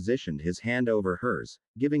 Issei positioned his hand over hers,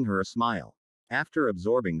 giving her a smile. After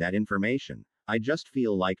absorbing that information, I just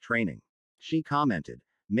feel like training. She commented,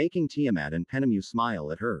 making Tiamat and Penemu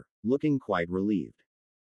smile at her, looking quite relieved.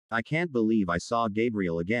 I can't believe I saw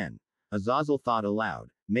Gabriel again, Azazel thought aloud,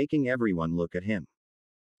 making everyone look at him.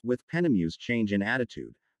 With Penemu's change in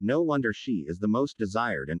attitude, no wonder she is the most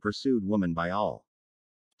desired and pursued woman by all.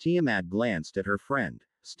 Tiamat glanced at her friend,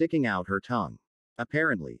 sticking out her tongue.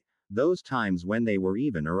 Apparently, those times when they were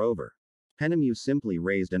even are over. Penemu simply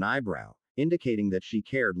raised an eyebrow, indicating that she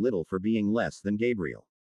cared little for being less than Gabriel.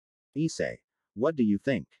 Issei, what do you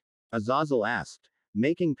think? Azazel asked,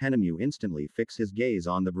 making Penemu instantly fix his gaze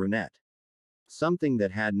on the brunette. Something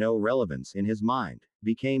that had no relevance in his mind,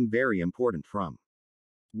 became very important from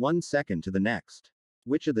 1 second to the next.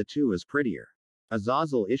 Which of the two is prettier?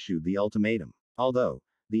 Azazel issued the ultimatum. Although,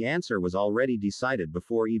 the answer was already decided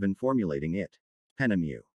before even formulating it.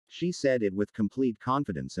 Penemu. She said it with complete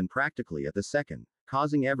confidence and practically at the second,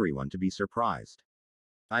 causing everyone to be surprised.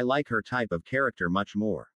 I like her type of character much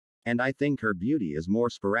more. And I think her beauty is more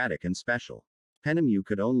sporadic and special. Penemu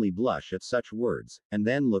could only blush at such words, and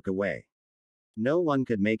then look away. No one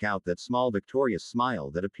could make out that small victorious smile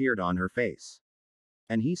that appeared on her face.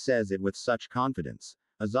 And he says it with such confidence.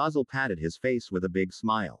 Azazel patted his face with a big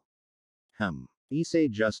smile. Issei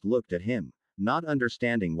just looked at him, not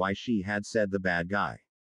understanding why she had said the bad guy.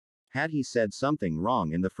 Had he said something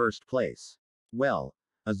wrong in the first place? Well,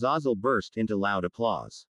 Azazel burst into loud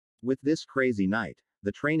applause. With this crazy night,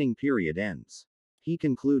 the training period ends. He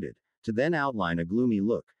concluded, to then outline a gloomy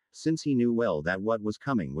look, since he knew well that what was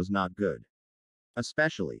coming was not good.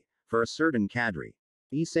 Especially, for a certain cadre.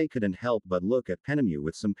 Issei couldn't help but look at Penemu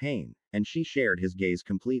with some pain, and she shared his gaze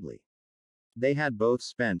completely. They had both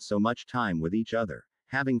spent so much time with each other,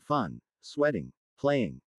 having fun, sweating,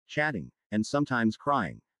 playing, chatting, and sometimes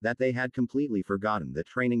crying, that they had completely forgotten that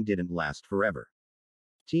training didn't last forever.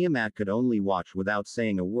 Tiamat could only watch without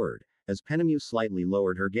saying a word, as Penemu slightly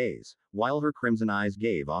lowered her gaze, while her crimson eyes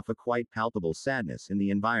gave off a quite palpable sadness in the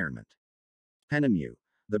environment. Penemu.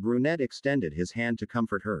 The brunette extended his hand to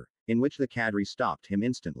comfort her, in which the cadre stopped him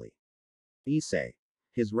instantly. Issei.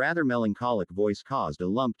 His rather melancholic voice caused a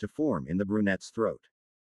lump to form in the brunette's throat.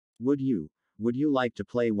 Would you Would you like to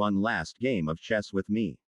play one last game of chess with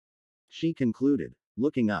me? She concluded,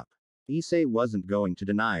 looking up. Issei wasn't going to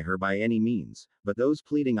deny her by any means, but those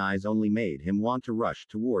pleading eyes only made him want to rush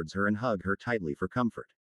towards her and hug her tightly for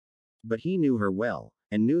comfort. But he knew her well,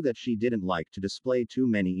 and knew that she didn't like to display too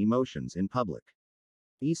many emotions in public.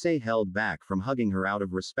 Issei held back from hugging her out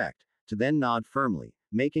of respect, to then nod firmly,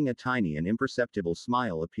 making a tiny and imperceptible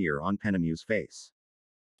smile appear on Penemu's face.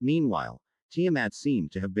 Meanwhile, Tiamat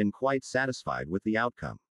seemed to have been quite satisfied with the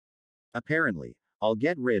outcome. Apparently, I'll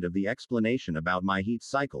get rid of the explanation about my heat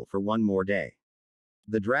cycle for one more day.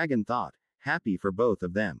 The dragon thought, happy for both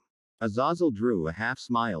of them. Azazel drew a half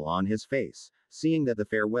smile on his face, seeing that the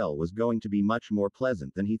farewell was going to be much more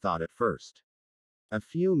pleasant than he thought at first. A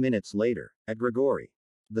few minutes later, at Grigori.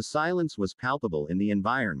 The silence was palpable in the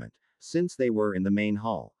environment, since they were in the main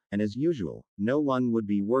hall, and as usual, no one would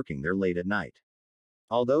be working there late at night.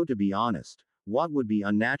 Although to be honest, what would be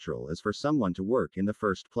unnatural is for someone to work in the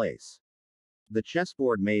first place. The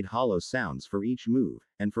chessboard made hollow sounds for each move,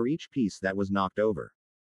 and for each piece that was knocked over.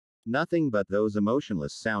 Nothing but those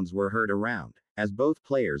emotionless sounds were heard around, as both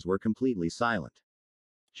players were completely silent.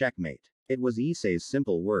 Checkmate. It was Issei's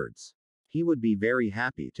simple words. He would be very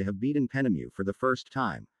happy to have beaten Penemu for the first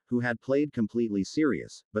time, who had played completely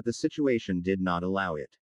serious, but the situation did not allow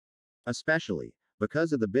it. Especially,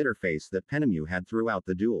 because of the bitter face that Penemu had throughout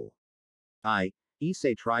the duel.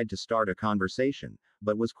 Issei tried to start a conversation,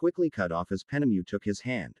 but was quickly cut off as Penemu took his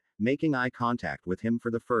hand, making eye contact with him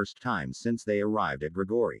for the first time since they arrived at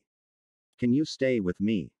Grigori. Can you stay with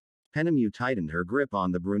me? Penemu tightened her grip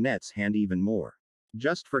on the brunette's hand even more.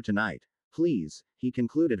 Just for tonight, please, he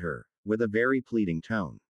concluded her, with a very pleading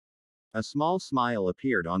tone. A small smile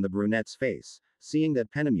appeared on the brunette's face, seeing that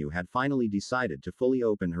Penemu had finally decided to fully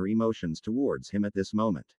open her emotions towards him at this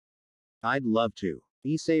moment. I'd love to.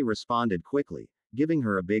 Issei responded quickly, giving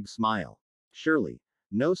her a big smile. Surely,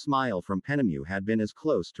 no smile from Penemu had been as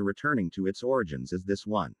close to returning to its origins as this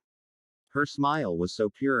one. Her smile was so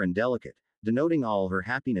pure and delicate, denoting all her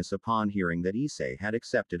happiness upon hearing that Issei had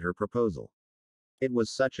accepted her proposal. It was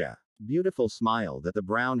such a beautiful smile that the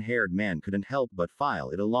brown-haired man couldn't help but file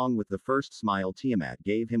it along with the first smile Tiamat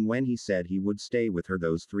gave him when he said he would stay with her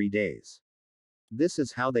those 3 days. This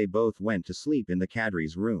is how they both went to sleep in the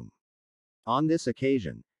cadre's room. On this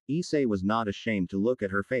occasion, Issei was not ashamed to look at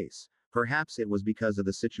her face. Perhaps it was because of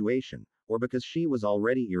the situation, or because she was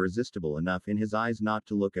already irresistible enough in his eyes not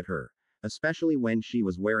to look at her, especially when she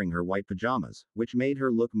was wearing her white pajamas, which made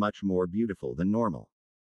her look much more beautiful than normal.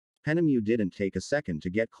 Penemu didn't take a second to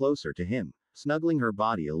get closer to him, snuggling her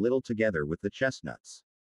body a little together with the chestnuts.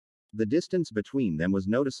 The distance between them was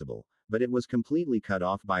noticeable, but it was completely cut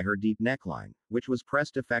off by her deep neckline, which was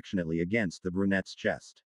pressed affectionately against the brunette's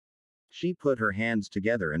chest. She put her hands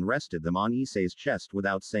together and rested them on Issei's chest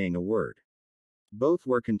without saying a word. Both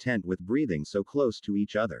were content with breathing so close to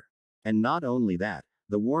each other. And not only that,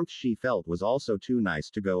 the warmth she felt was also too nice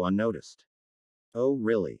to go unnoticed. Oh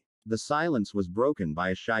really? The silence was broken by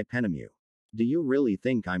a shy Penemu. Do you really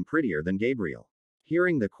think I'm prettier than Gabriel?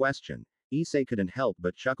 Hearing the question, Issei couldn't help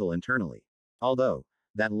but chuckle internally. Although,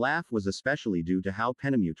 that laugh was especially due to how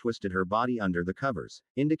Penemu twisted her body under the covers,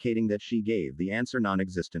 indicating that she gave the answer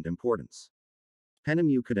non-existent importance.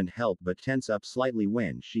 Penemu couldn't help but tense up slightly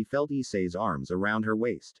when she felt Issei's arms around her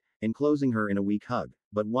waist, enclosing her in a weak hug,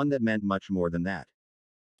 but one that meant much more than that.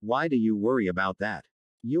 Why do you worry about that?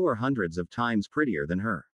 You are hundreds of times prettier than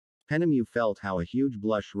her. Penemu felt how a huge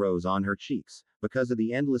blush rose on her cheeks, because of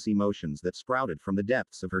the endless emotions that sprouted from the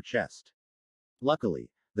depths of her chest. Luckily,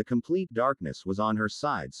 the complete darkness was on her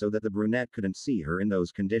side so that the brunette couldn't see her in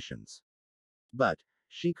those conditions. But,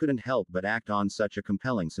 she couldn't help but act on such a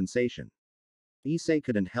compelling sensation. Issei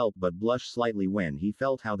couldn't help but blush slightly when he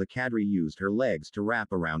felt how the cadre used her legs to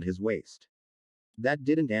wrap around his waist. That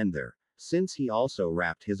didn't end there, since he also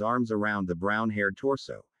wrapped his arms around the brown-haired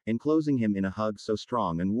torso, enclosing him in a hug so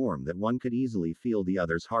strong and warm that one could easily feel the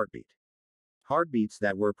other's heartbeat. Heartbeats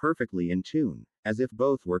that were perfectly in tune, as if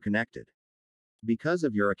both were connected. Because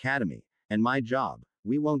of your academy, and my job,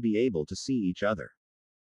 we won't be able to see each other.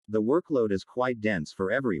 The workload is quite dense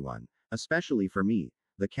for everyone, especially for me,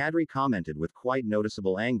 the cadre commented with quite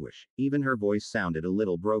noticeable anguish, even her voice sounded a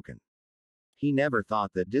little broken. He never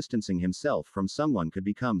thought that distancing himself from someone could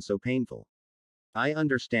become so painful. I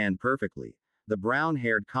understand perfectly, the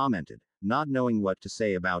brown-haired commented, not knowing what to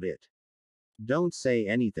say about it. Don't say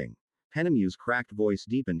anything. Penemu's cracked voice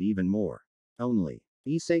deepened even more. Only.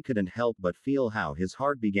 Issei couldn't help but feel how his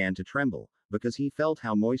heart began to tremble, because he felt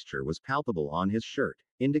how moisture was palpable on his shirt,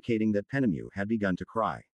 indicating that Penemu had begun to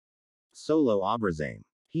cry. Solo Abrazame.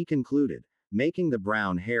 He concluded, making the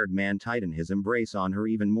brown-haired man tighten his embrace on her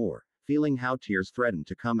even more, feeling how tears threatened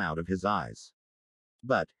to come out of his eyes.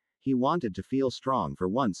 But he wanted to feel strong for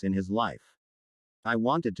once in his life. I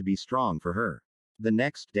wanted to be strong for her. The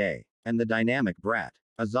next day, and the dynamic brat,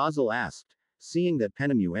 Azazel asked, seeing that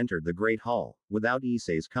Penemu entered the great hall, without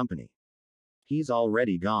Issei's company. He's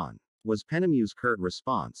already gone, was Penemu's curt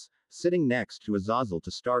response, sitting next to Azazel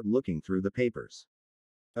to start looking through the papers.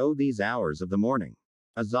 Oh, these hours of the morning.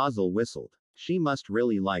 Azazel whistled. She must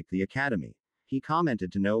really like the academy. He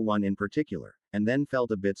commented to no one in particular, and then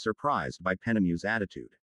felt a bit surprised by Penemu's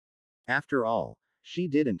attitude. After all, she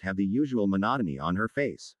didn't have the usual monotony on her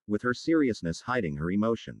face, with her seriousness hiding her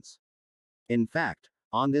emotions. In fact,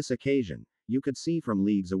 on this occasion, you could see from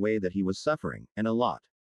leagues away that he was suffering, and a lot.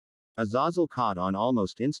 Azazel caught on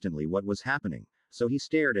almost instantly what was happening, so he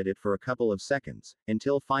stared at it for a couple of seconds,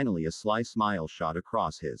 until finally a sly smile shot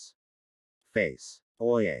across his face.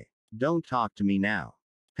 Oye. Don't talk to me now.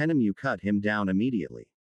 Penemu cut him down immediately.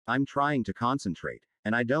 I'm trying to concentrate,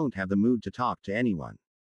 and I don't have the mood to talk to anyone.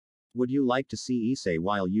 Would you like to see Issei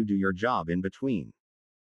while you do your job in between?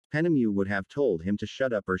 Penemu would have told him to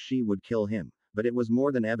shut up or she would kill him, but it was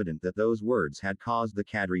more than evident that those words had caused the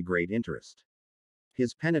cadre great interest.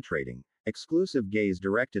 His penetrating, exclusive gaze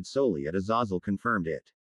directed solely at Azazel confirmed it.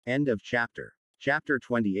 End of chapter. Chapter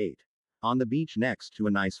 28. On the beach next to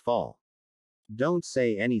a nice fall. Don't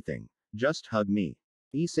say anything, just hug me.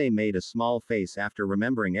 Issei made a small face after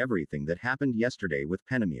remembering everything that happened yesterday with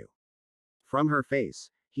Penemu. From her face,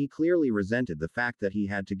 he clearly resented the fact that he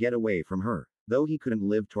had to get away from her, though he couldn't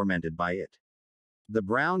live tormented by it. The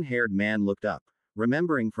brown-haired man looked up,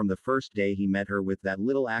 remembering from the first day he met her with that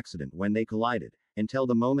little accident when they collided, until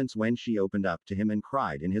the moments when she opened up to him and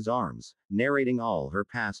cried in his arms, narrating all her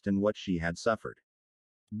past and what she had suffered.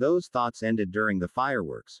 Those thoughts ended during the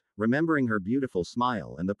fireworks, remembering her beautiful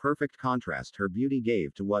smile and the perfect contrast her beauty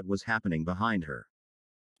gave to what was happening behind her.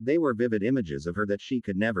 They were vivid images of her that she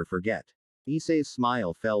could never forget. Issei's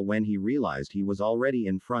smile fell when he realized he was already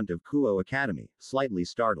in front of Kuo Academy, slightly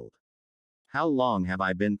startled. How long have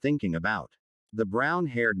I been thinking about? The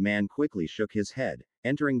brown-haired man quickly shook his head,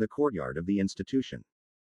 entering the courtyard of the institution.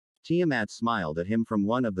 Tiamat smiled at him from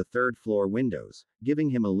one of the third-floor windows, giving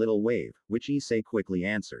him a little wave, which Issei quickly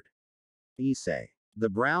answered. Issei. The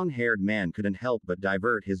brown-haired man couldn't help but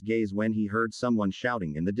divert his gaze when he heard someone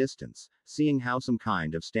shouting in the distance, seeing how some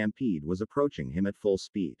kind of stampede was approaching him at full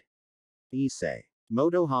speed. Issei.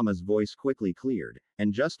 Motohama's voice quickly cleared,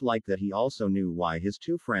 and just like that he also knew why his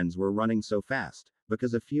two friends were running so fast,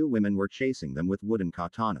 because a few women were chasing them with wooden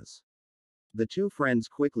katanas. The two friends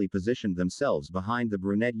quickly positioned themselves behind the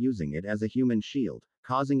brunette using it as a human shield,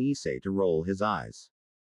 causing Issei to roll his eyes.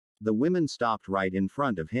 The women stopped right in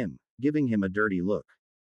front of him, giving him a dirty look.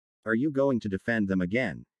 Are you going to defend them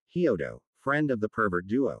again, Hyodo, friend of the pervert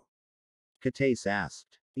duo? Katase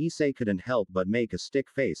asked. Issei couldn't help but make a stick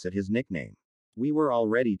face at his nickname. We were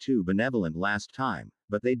already too benevolent last time,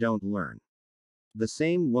 but they don't learn. The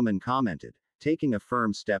same woman commented, taking a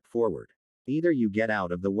firm step forward. Either you get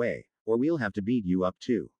out of the way, or we'll have to beat you up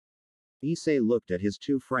too. Issei looked at his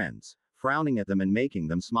two friends, frowning at them and making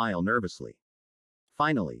them smile nervously.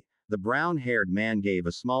 Finally, the brown-haired man gave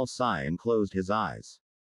a small sigh and closed his eyes.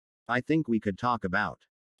 I think we could talk about.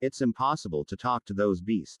 It's impossible to talk to those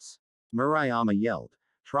beasts. Murayama yelled,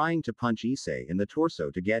 trying to punch Issei in the torso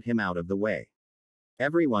to get him out of the way.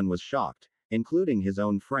 Everyone was shocked, including his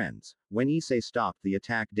own friends, when Issei stopped the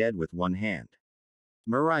attack dead with one hand.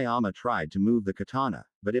 Murayama tried to move the katana,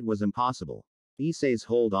 but it was impossible. Issei's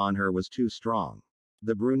hold on her was too strong.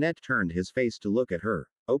 The brunette turned his face to look at her,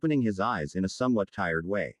 opening his eyes in a somewhat tired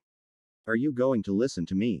way. Are you going to listen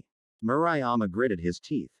to me? Murayama gritted his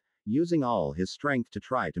teeth, using all his strength to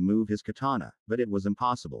try to move his katana, but it was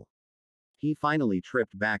impossible. He finally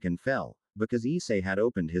tripped back and fell, because Issei had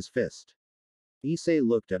opened his fist. Issei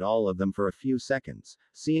looked at all of them for a few seconds,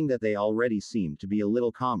 seeing that they already seemed to be a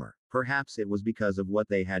little calmer. Perhaps it was because of what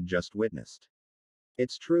they had just witnessed.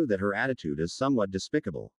 It's true that her attitude is somewhat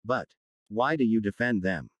despicable, but why do you defend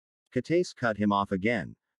them? Katase cut him off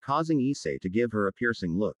again, causing Issei to give her a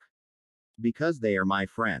piercing look. Because they are my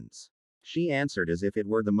friends. She answered as if it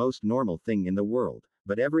were the most normal thing in the world,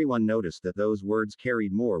 but everyone noticed that those words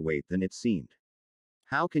carried more weight than it seemed.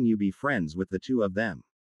 How can you be friends with the two of them?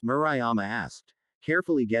 Murayama asked,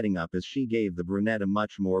 carefully getting up as she gave the brunette a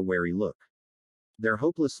much more wary look. They're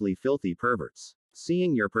hopelessly filthy perverts.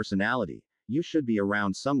 Seeing your personality, you should be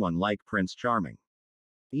around someone like Prince Charming.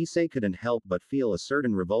 Issei couldn't help but feel a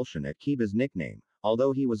certain revulsion at Kiba's nickname,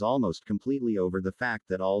 although he was almost completely over the fact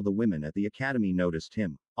that all the women at the academy noticed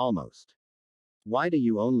him, almost. Why do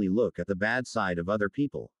you only look at the bad side of other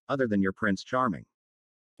people, other than your Prince Charming?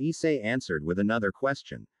 Issei answered with another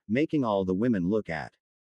question, making all the women look at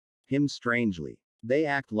him strangely. They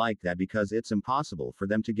act like that because it's impossible for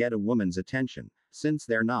them to get a woman's attention, since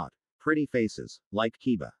they're not pretty faces, like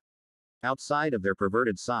Kiba. Outside of their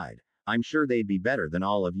perverted side, I'm sure they'd be better than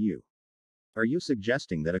all of you. Are you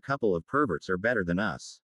suggesting that a couple of perverts are better than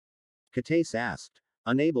us? Katase asked,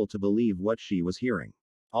 unable to believe what she was hearing.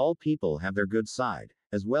 All people have their good side,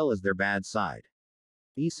 as well as their bad side.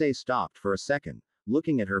 Issei stopped for a second,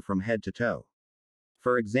 looking at her from head to toe.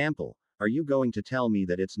 For example, are you going to tell me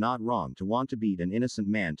that it's not wrong to want to beat an innocent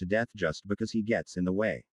man to death just because he gets in the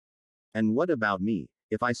way? And what about me,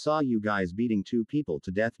 if I saw you guys beating two people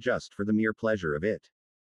to death just for the mere pleasure of it?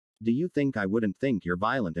 Do you think I wouldn't think you're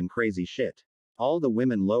violent and crazy shit? All the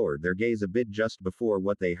women lowered their gaze a bit just before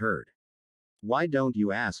what they heard. Why don't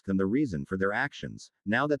you ask them the reason for their actions,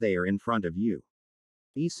 now that they are in front of you?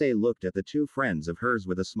 Issei looked at the two friends of hers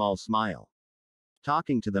with a small smile.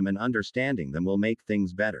 Talking to them and understanding them will make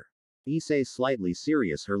things better. Issei slightly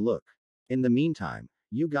serious her look. In the meantime,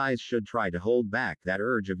 you guys should try to hold back that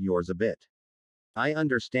urge of yours a bit. I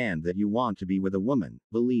understand that you want to be with a woman,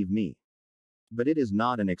 believe me. But it is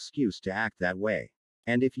not an excuse to act that way.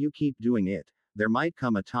 And if you keep doing it, there might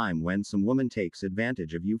come a time when some woman takes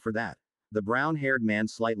advantage of you for that. The brown-haired man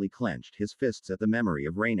slightly clenched his fists at the memory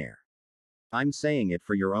of Rainier. I'm saying it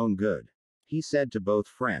for your own good, he said to both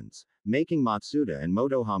friends, making Matsuda and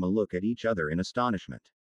Motohama look at each other in astonishment.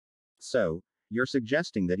 So, you're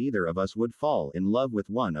suggesting that either of us would fall in love with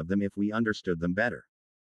one of them if we understood them better?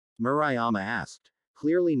 Murayama asked,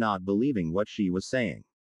 clearly not believing what she was saying.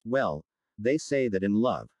 Well, they say that in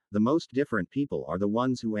love, the most different people are the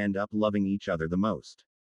ones who end up loving each other the most.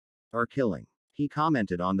 Or killing. He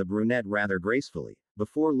commented on the brunette rather gracefully,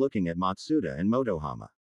 before looking at Matsuda and Motohama.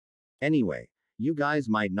 Anyway, you guys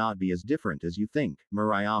might not be as different as you think,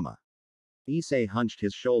 Murayama. Issei hunched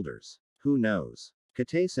his shoulders. Who knows?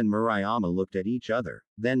 Katase and Murayama looked at each other,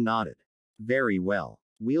 then nodded. Very well.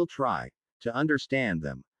 We'll try to understand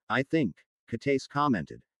them, I think, Katase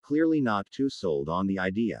commented, clearly not too sold on the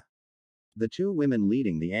idea. The two women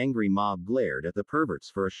leading the angry mob glared at the perverts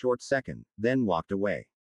for a short second, then walked away.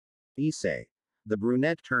 Issei. The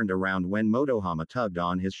brunette turned around when Motohama tugged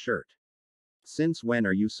on his shirt. Since when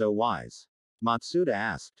are you so wise? Matsuda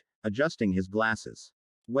asked, adjusting his glasses.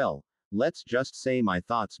 Well, let's just say my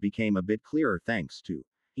thoughts became a bit clearer thanks to.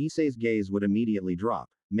 Issei's gaze would immediately drop,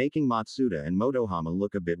 making Matsuda and Motohama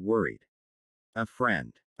look a bit worried. A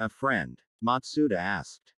friend. A friend? Matsuda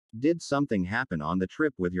asked. Did something happen on the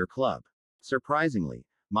trip with your club? Surprisingly,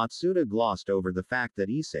 Matsuda glossed over the fact that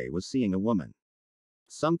Issei was seeing a woman.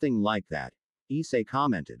 Something like that, Issei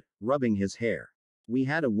commented, rubbing his hair. We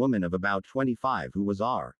had a woman of about 25 who was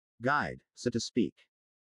our guide, so to speak.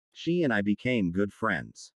 She and I became good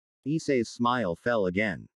friends. Issei's smile fell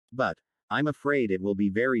again. But, I'm afraid it will be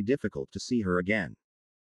very difficult to see her again.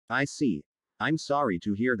 I see. I'm sorry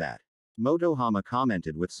to hear that. Motohama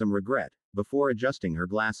commented with some regret, before adjusting her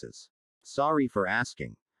glasses. Sorry for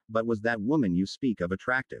asking. But was that woman you speak of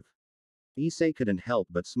attractive? Issei couldn't help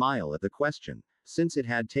but smile at the question, since it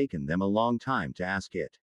had taken them a long time to ask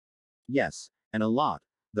it. Yes, and a lot,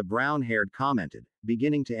 the brown-haired commented,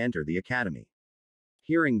 beginning to enter the academy.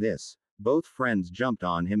 Hearing this, both friends jumped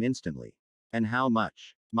on him instantly. And how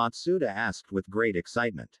much? Matsuda asked with great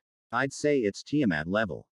excitement. I'd say it's Tiamat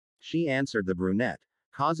level. She answered the brunette,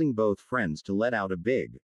 causing both friends to let out a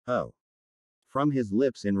big, oh, from his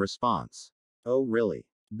lips in response. Oh really?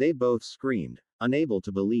 They both screamed, unable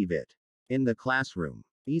to believe it. In the classroom,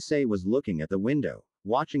 Issei was looking at the window,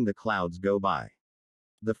 watching the clouds go by.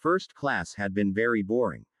 The first class had been very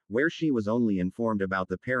boring, where she was only informed about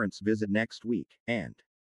the parents' visit next week, and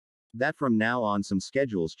that from now on some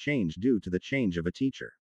schedules changed due to the change of a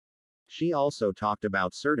teacher. She also talked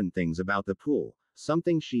about certain things about the pool,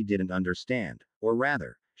 something she didn't understand, or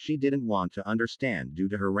rather, she didn't want to understand due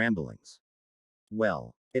to her ramblings.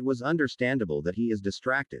 Well, it was understandable that he is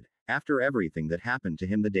distracted, after everything that happened to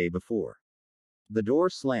him the day before. The door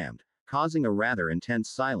slammed, causing a rather intense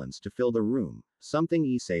silence to fill the room, something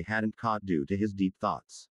Issei hadn't caught due to his deep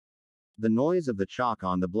thoughts. The noise of the chalk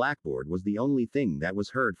on the blackboard was the only thing that was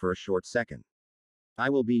heard for a short second. I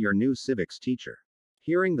will be your new civics teacher.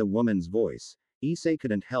 Hearing the woman's voice, Issei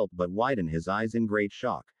couldn't help but widen his eyes in great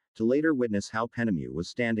shock, to later witness how Penemu was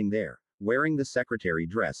standing there, wearing the secretary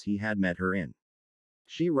dress he had met her in.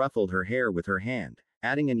 She ruffled her hair with her hand,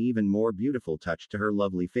 adding an even more beautiful touch to her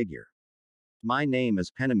lovely figure. My name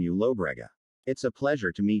is Penemu Lobrega. It's a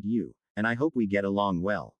pleasure to meet you, and I hope we get along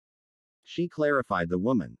well. She clarified the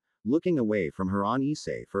woman, looking away from her on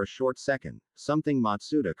Issei for a short second, something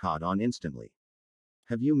Matsuda caught on instantly.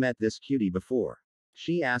 Have you met this cutie before?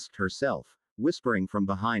 She asked herself, whispering from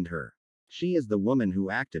behind her. She is the woman who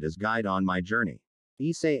acted as guide on my journey.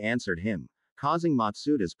 Issei answered him, causing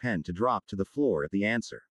Matsuda's pen to drop to the floor at the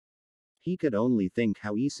answer. He could only think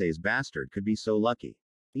how Issei's bastard could be so lucky.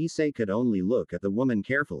 Issei could only look at the woman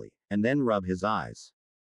carefully, and then rub his eyes.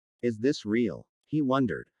 Is this real? He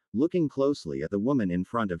wondered, looking closely at the woman in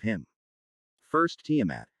front of him. First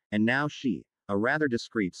Tiamat, and now she. A rather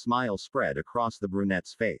discreet smile spread across the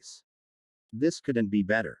brunette's face. This couldn't be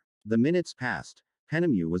better. The minutes passed.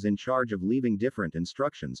 Penemu was in charge of leaving different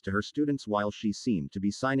instructions to her students while she seemed to be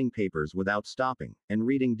signing papers without stopping, and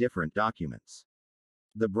reading different documents.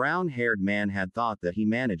 The brown-haired man had thought that he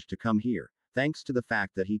managed to come here, thanks to the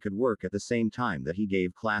fact that he could work at the same time that he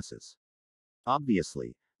gave classes.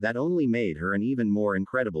 Obviously, that only made her an even more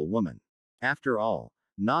incredible woman. After all,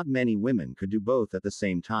 not many women could do both at the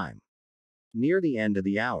same time. Near the end of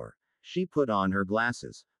the hour, she put on her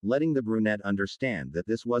glasses, letting the brunette understand that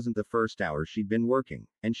this wasn't the first hour she'd been working,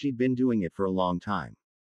 and she'd been doing it for a long time.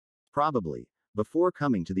 Probably, before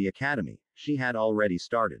coming to the academy, she had already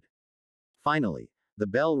started. Finally, the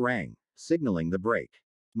bell rang, signaling the break.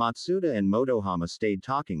 Matsuda and Motohama stayed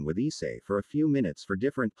talking with Issei for a few minutes for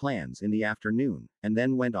different plans in the afternoon, and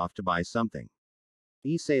then went off to buy something.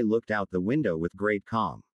 Issei looked out the window with great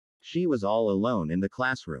calm. She was all alone in the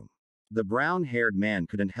classroom. The brown-haired man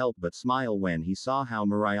couldn't help but smile when he saw how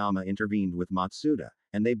Murayama intervened with Matsuda,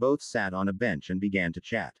 and they both sat on a bench and began to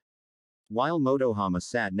chat. While Motohama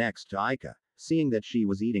sat next to Aika, seeing that she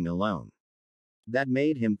was eating alone. That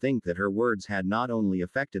made him think that her words had not only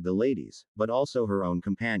affected the ladies, but also her own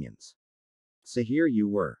companions. So here you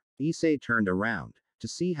were. Issei turned around, to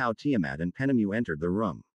see how Tiamat and Penemu entered the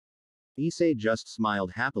room. Issei just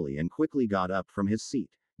smiled happily and quickly got up from his seat,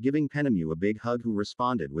 giving Penemu a big hug, who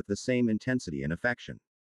responded with the same intensity and affection.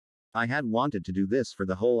 I had wanted to do this for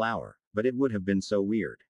the whole hour, but it would have been so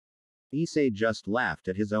weird. Issei just laughed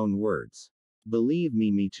at his own words. Believe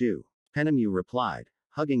me, me too. Penemu replied,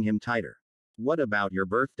 hugging him tighter. What about your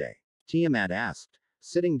birthday? Tiamat asked,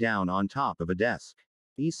 sitting down on top of a desk.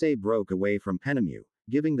 Issei broke away from Penemu,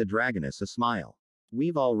 giving the dragoness a smile.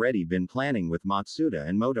 We've already been planning with Matsuda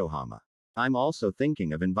and Motohama. I'm also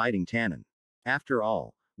thinking of inviting Tannen. After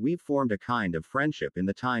all, we've formed a kind of friendship in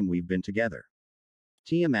the time we've been together.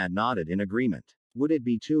 Tiamat nodded in agreement. Would it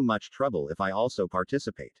be too much trouble if I also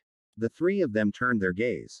participate? The three of them turned their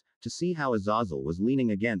gaze, to see how Azazel was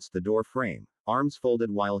leaning against the door frame, arms folded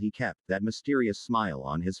while he kept that mysterious smile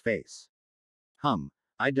on his face.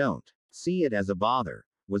 I don't see it as a bother,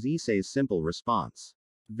 was Issei's simple response.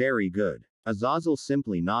 Very good. Azazel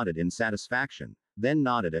simply nodded in satisfaction, then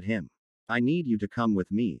nodded at him. I need you to come with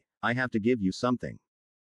me, I have to give you something.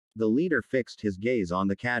 The leader fixed his gaze on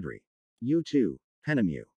the cadre. You too,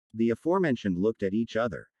 Penemu. The aforementioned looked at each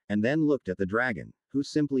other, and then looked at the dragon, who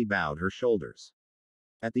simply bowed her shoulders.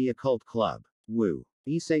 At the occult club. Woo.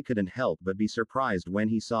 Issei couldn't help but be surprised when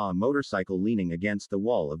he saw a motorcycle leaning against the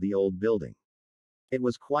wall of the old building. It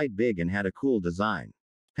was quite big and had a cool design.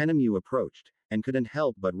 Penemu approached, and couldn't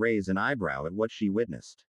help but raise an eyebrow at what she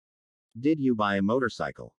witnessed. Did you buy a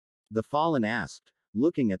motorcycle? The fallen asked,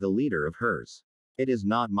 looking at the leader of hers. It is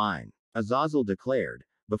not mine, Azazel declared,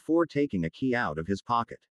 before taking a key out of his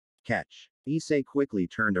pocket. Catch. Issei quickly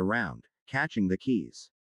turned around, catching the keys.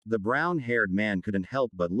 The brown-haired man couldn't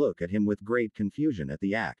help but look at him with great confusion at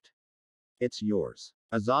the act. It's yours,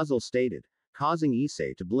 Azazel stated, causing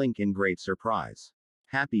Issei to blink in great surprise.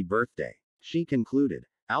 Happy birthday, she concluded,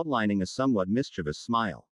 outlining a somewhat mischievous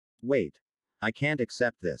smile. Wait. I can't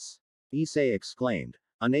accept this, Issei exclaimed,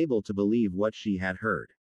 unable to believe what she had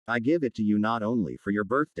heard. I give it to you not only for your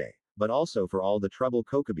birthday, but also for all the trouble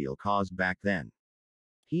Kokobile caused back then.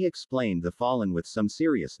 He explained the fallen with some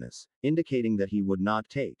seriousness, indicating that he would not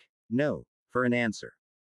take no for an answer.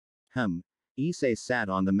 Issei sat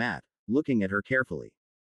on the mat, looking at her carefully.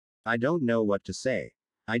 I don't know what to say.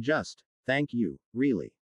 I just thank you,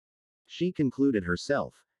 really. She concluded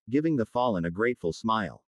herself, giving the fallen a grateful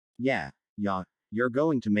smile. Yeah, you're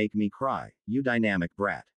going to make me cry, you dynamic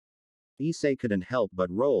brat. Issei couldn't help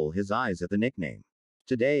but roll his eyes at the nickname.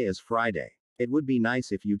 Today is Friday. It would be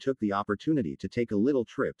nice if you took the opportunity to take a little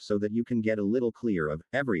trip so that you can get a little clear of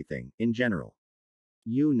everything, in general.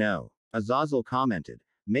 You know, Azazel commented,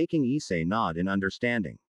 making Issei nod in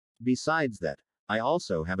understanding. Besides that, I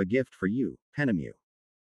also have a gift for you, Penemu.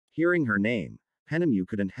 Hearing her name, Penemu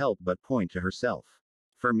couldn't help but point to herself.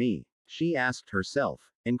 For me, she asked herself,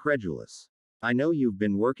 incredulous. I know you've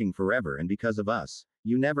been working forever, and because of us,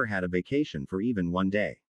 you never had a vacation for even one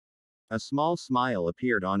day. A small smile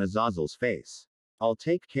appeared on Azazel's face. I'll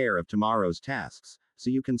take care of tomorrow's tasks, so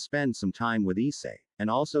you can spend some time with Issei, and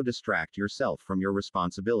also distract yourself from your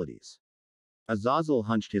responsibilities. Azazel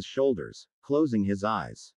hunched his shoulders, closing his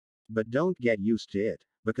eyes. But don't get used to it,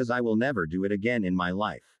 because I will never do it again in my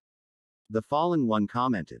life. The fallen one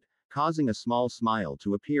commented, causing a small smile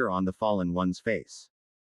to appear on the fallen one's face.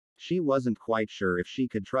 She wasn't quite sure if she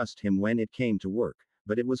could trust him when it came to work,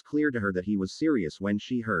 but it was clear to her that he was serious when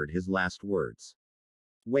she heard his last words.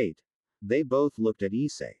 Wait. They both looked at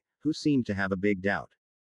Issei, who seemed to have a big doubt.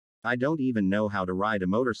 I don't even know how to ride a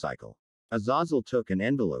motorcycle. Azazel took an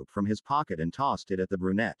envelope from his pocket and tossed it at the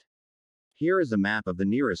brunette. Here is a map of the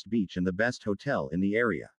nearest beach and the best hotel in the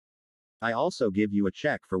area. I also give you a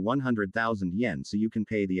check for 100,000 yen so you can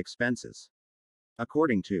pay the expenses.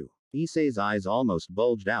 According to Issei's eyes almost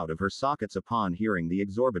bulged out of her sockets upon hearing the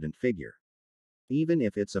exorbitant figure. Even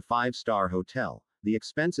if it's a 5-star hotel, the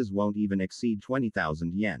expenses won't even exceed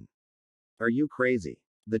 20,000 yen. Are you crazy?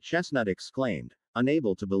 The chestnut exclaimed,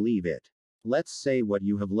 unable to believe it. Let's say what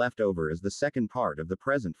you have left over is the second part of the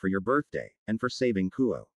present for your birthday, and for saving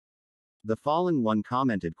Kuo. The fallen one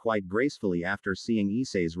commented quite gracefully after seeing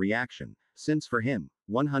Issei's reaction, since for him,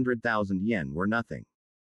 100,000 yen were nothing.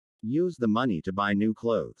 Use the money to buy new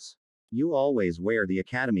clothes. You always wear the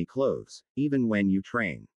academy clothes, even when you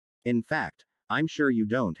train. In fact, I'm sure you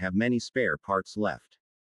don't have many spare parts left.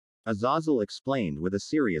 Azazel explained with a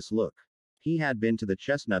serious look. He had been to the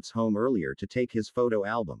chestnut's home earlier to take his photo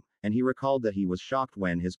album, and he recalled that he was shocked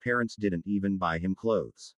when his parents didn't even buy him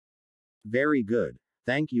clothes. Very good.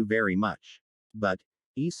 Thank you very much. But,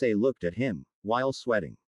 Issei looked at him, while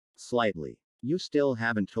sweating slightly. You still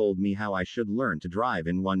haven't told me how I should learn to drive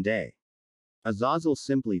in one day. Azazel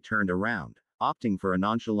simply turned around, opting for a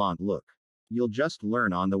nonchalant look. You'll just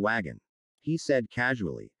learn on the wagon. He said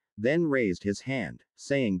casually, then raised his hand,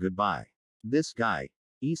 saying goodbye. This guy,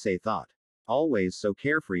 Issei thought. Always so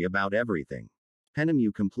carefree about everything.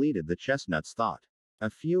 Penemu completed the chestnut's thought. A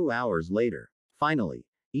few hours later, finally,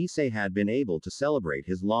 Issei had been able to celebrate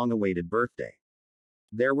his long-awaited birthday.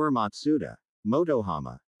 There were Matsuda,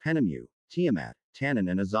 Motohama, Penemu, Tiamat, Tannen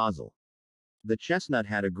and Azazel. The chestnut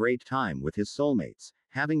had a great time with his soulmates,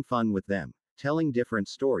 having fun with them, telling different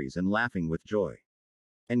stories and laughing with joy.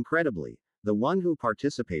 Incredibly, the one who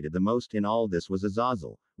participated the most in all this was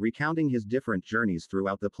Azazel, recounting his different journeys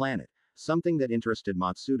throughout the planet, something that interested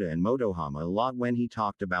Matsuda and Motohama a lot when he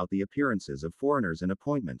talked about the appearances of foreigners and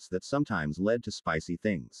appointments that sometimes led to spicy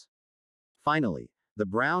things. Finally, the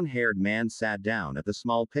brown-haired man sat down at the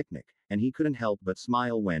small picnic, and he couldn't help but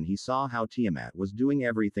smile when he saw how Tiamat was doing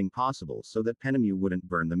everything possible so that Penemu wouldn't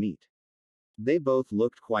burn the meat. They both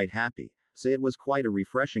looked quite happy, so it was quite a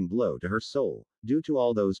refreshing blow to her soul, due to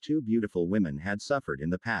all those two beautiful women had suffered in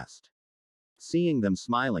the past. Seeing them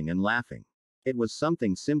smiling and laughing, it was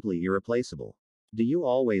something simply irreplaceable. Do you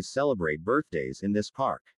always celebrate birthdays in this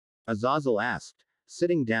park? Azazel asked,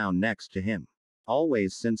 sitting down next to him.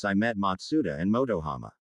 Always since I met Matsuda and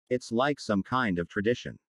Motohama. It's like some kind of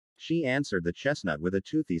tradition. She answered the chestnut with a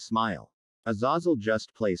toothy smile. Azazel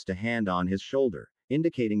just placed a hand on his shoulder,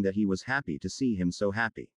 indicating that he was happy to see him so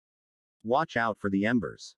happy. Watch out for the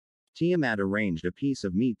embers. Tiamat arranged a piece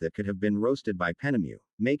of meat that could have been roasted by Penemu,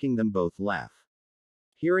 making them both laugh.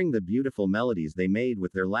 Hearing the beautiful melodies they made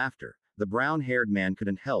with their laughter, the brown-haired man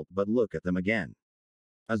couldn't help but look at them again.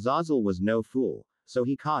 Azazel was no fool, so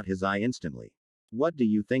he caught his eye instantly. What do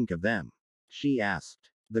you think of them? She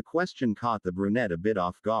asked. The question caught the brunette a bit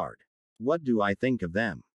off guard. What do I think of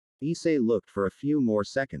them? Issei looked for a few more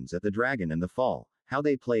seconds at the dragon and the fall, how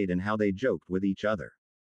they played and how they joked with each other.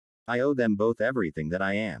 I owe them both everything that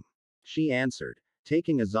I am. She answered,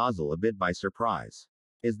 taking Azazel a bit by surprise.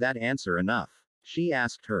 Is that answer enough? She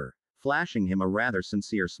asked her, flashing him a rather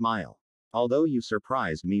sincere smile. Although you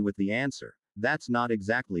surprised me with the answer, that's not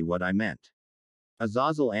exactly what I meant.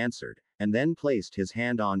 Azazel answered, and then placed his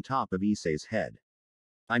hand on top of Issei's head.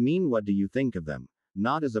 I mean, what do you think of them?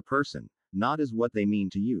 Not as a person, not as what they mean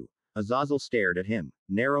to you. Azazel stared at him,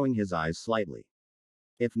 narrowing his eyes slightly.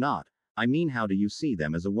 If not, I mean, how do you see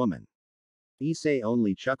them as a woman? Issei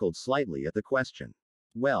only chuckled slightly at the question.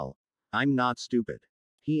 Well, I'm not stupid.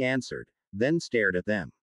 He answered, then stared at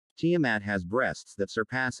them. Tiamat has breasts that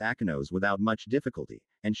surpass Akino's without much difficulty,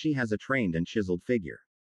 and she has a trained and chiseled figure.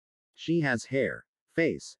 She has hair,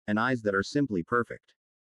 face, and eyes that are simply perfect.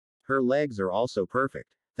 Her legs are also perfect,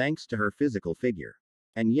 thanks to her physical figure.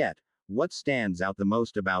 And yet, what stands out the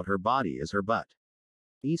most about her body is her butt.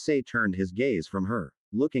 Issei turned his gaze from her,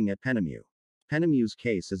 looking at Penemu. Penemu's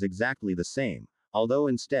case is exactly the same, although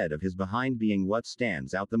instead of his behind being what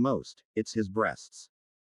stands out the most, it's his breasts.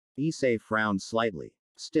 Issei frowned slightly.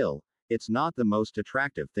 Still, it's not the most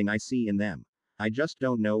attractive thing I see in them. I just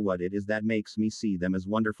don't know what it is that makes me see them as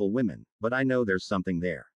wonderful women, but I know there's something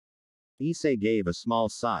there. Issei gave a small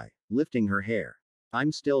sigh, lifting her hair.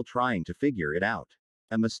 I'm still trying to figure it out.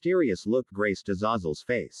 A mysterious look graced Azazel's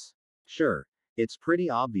face. Sure, it's pretty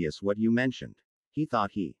obvious what you mentioned, he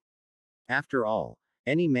thought. After all,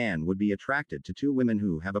 any man would be attracted to two women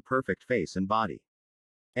who have a perfect face and body.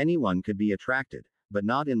 Anyone could be attracted, but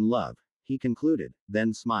not in love, he concluded,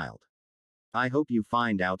 then smiled. I hope you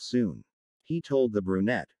find out soon, he told the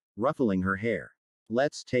brunette, ruffling her hair.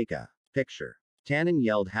 Let's take a picture. Tannen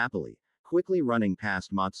yelled happily, quickly running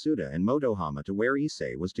past Matsuda and Motohama to where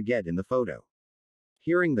Issei was to get in the photo.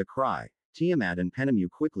 Hearing the cry, Tiamat and Penemu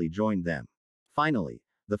quickly joined them. Finally,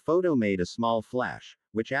 the photo made a small flash,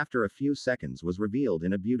 which after a few seconds was revealed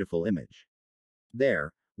in a beautiful image.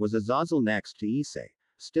 There was Azazel next to Issei,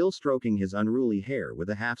 still stroking his unruly hair with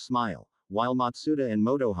a half smile, while Matsuda and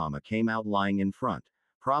Motohama came out lying in front,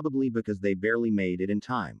 probably because they barely made it in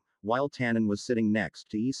time, while Tannen was sitting next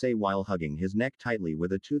to Issei while hugging his neck tightly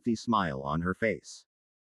with a toothy smile on her face.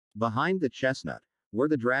 Behind the chestnut were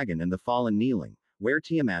the dragon and the fallen kneeling, where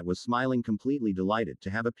Tiamat was smiling completely delighted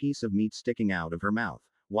to have a piece of meat sticking out of her mouth,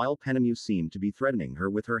 while Penemu seemed to be threatening her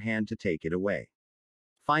with her hand to take it away.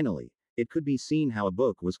 Finally, it could be seen how a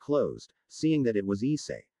book was closed, seeing that it was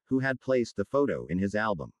Issei, who had placed the photo in his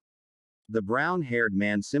album. The brown-haired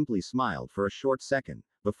man simply smiled for a short second,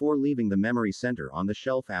 before leaving the memory center on the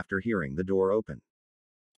shelf after hearing the door open.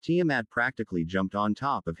 Tiamat practically jumped on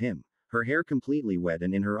top of him, her hair completely wet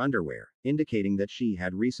and in her underwear, indicating that she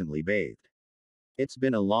had recently bathed. It's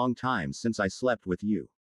been a long time since I slept with you,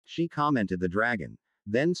 she commented the dragon,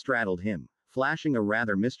 then straddled him, flashing a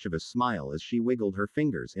rather mischievous smile as she wiggled her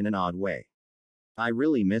fingers in an odd way. I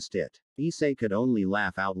really missed it. Issei could only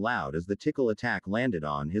laugh out loud as the tickle attack landed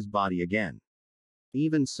on his body again.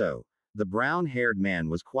 Even so, the brown-haired man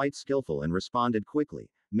was quite skillful and responded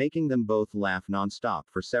quickly, making them both laugh non-stop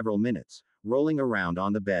for several minutes, rolling around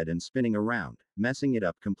on the bed and spinning around, messing it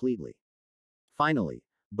up completely. Finally,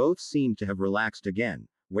 both seemed to have relaxed again,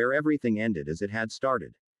 where everything ended as it had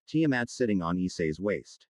started, Tiamat sitting on Issei's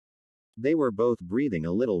waist. They were both breathing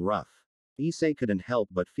a little rough. Issei couldn't help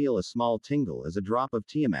but feel a small tingle as a drop of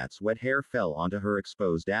Tiamat's wet hair fell onto her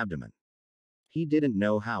exposed abdomen. He didn't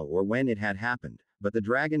know how or when it had happened, but the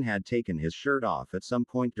dragon had taken his shirt off at some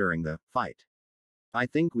point during the fight. I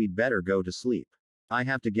think we'd better go to sleep. I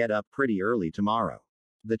have to get up pretty early tomorrow,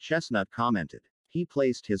 the chestnut commented. He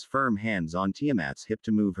placed his firm hands on Tiamat's hip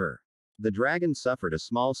to move her. The dragon suffered a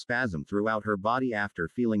small spasm throughout her body after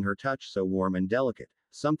feeling her touch so warm and delicate,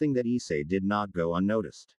 something that Issei did not go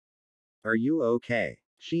unnoticed. Are you okay?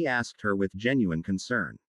 She asked her with genuine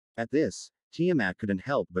concern. At this, Tiamat couldn't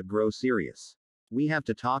help but grow serious. We have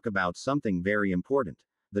to talk about something very important.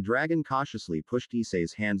 The dragon cautiously pushed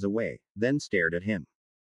Issei's hands away, then stared at him.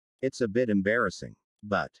 It's a bit embarrassing.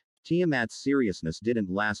 But Tiamat's seriousness didn't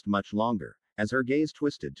last much longer, as her gaze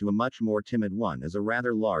twisted to a much more timid one as a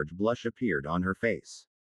rather large blush appeared on her face.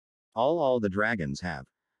 All the dragons have.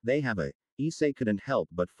 They have a. Issei couldn't help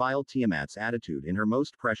but file Tiamat's attitude in her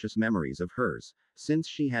most precious memories of hers, since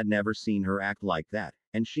she had never seen her act like that,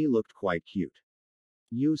 and she looked quite cute.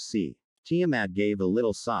 You see. Tiamat gave a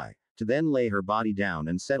little sigh, to then lay her body down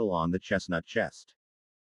and settle on the chestnut chest.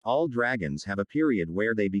 All dragons have a period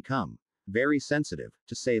where they become very sensitive,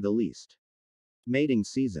 to say the least. Mating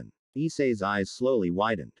season. Issei's eyes slowly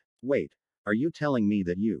widened. Wait, are you telling me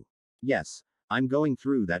that you? Yes, I'm going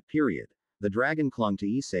through that period. The dragon clung to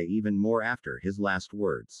Issei even more after his last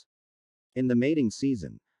words. In the mating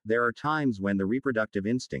season, there are times when the reproductive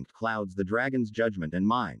instinct clouds the dragon's judgment and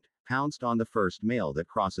mind, pounced on the first male that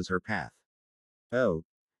crosses her path. Oh,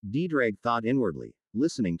 Diedrag thought inwardly,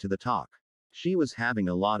 listening to the talk. She was having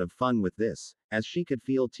a lot of fun with this, as she could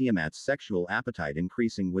feel Tiamat's sexual appetite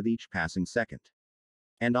increasing with each passing second.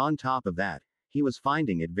 And on top of that, he was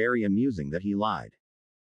finding it very amusing that he lied.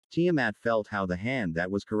 Tiamat felt how the hand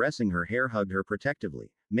that was caressing her hair hugged her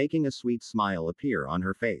protectively, making a sweet smile appear on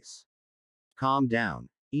her face. Calm down,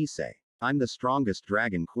 Issei. I'm the strongest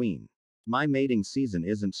dragon queen. My mating season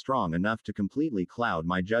isn't strong enough to completely cloud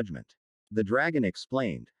my judgment. The dragon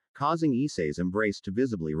explained, causing Issei's embrace to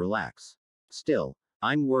visibly relax. Still,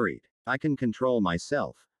 I'm worried. I can control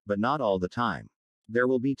myself, but not all the time. There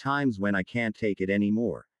will be times when I can't take it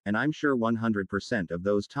anymore, and I'm sure 100% of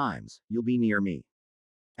those times, you'll be near me.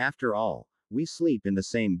 After all, we sleep in the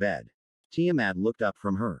same bed. Tiamat looked up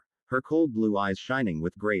from her cold blue eyes shining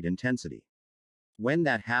with great intensity. When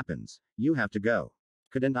that happens, you have to go.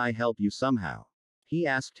 Couldn't I help you somehow? He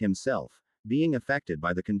asked himself, being affected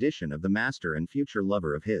by the condition of the master and future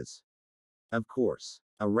lover of his. Of course.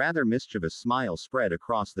 A rather mischievous smile spread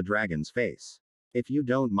across the dragon's face. If you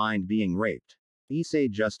don't mind being raped. Issei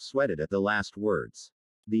just sweated at the last words.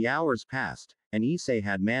 The hours passed, and Issei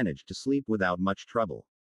had managed to sleep without much trouble.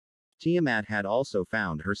 Tiamat had also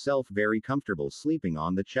found herself very comfortable sleeping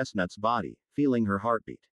on the chestnut's body, feeling her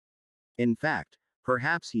heartbeat. In fact,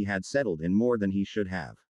 perhaps he had settled in more than he should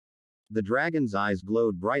have. The dragon's eyes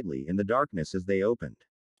glowed brightly in the darkness as they opened.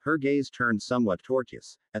 Her gaze turned somewhat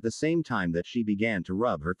tortuous, at the same time that she began to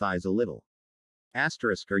rub her thighs a little.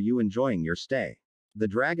 Asterisk, are you enjoying your stay? The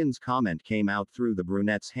dragon's comment came out through the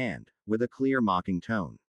brunette's hand, with a clear mocking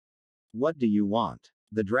tone. What do you want?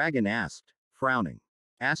 The dragon asked, frowning.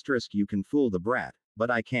 Asterisk, you can fool the brat,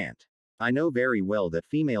 but I can't. I know very well that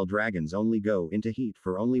female dragons only go into heat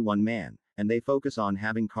for only one man, and they focus on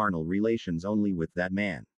having carnal relations only with that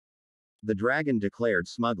man. The dragon declared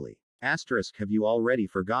smugly. Asterisk, have you already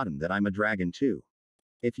forgotten that I'm a dragon too?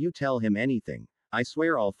 If you tell him anything, I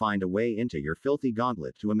swear I'll find a way into your filthy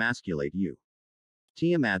gauntlet to emasculate you.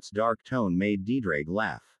 Tiamat's dark tone made Ddraig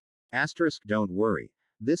laugh. Asterisk, don't worry.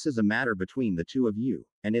 This is a matter between the two of you,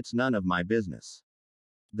 and it's none of my business.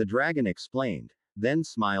 The dragon explained, then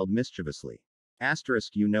smiled mischievously.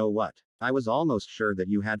 Asterisk, you know what? I was almost sure that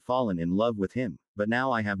you had fallen in love with him, but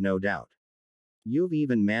now I have no doubt. You've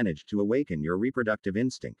even managed to awaken your reproductive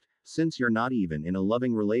instinct, since you're not even in a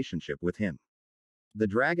loving relationship with him. The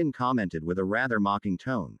dragon commented with a rather mocking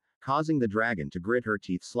tone, causing the dragon to grit her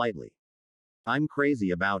teeth slightly. I'm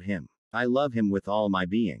crazy about him. I love him with all my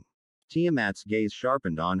being. Tiamat's gaze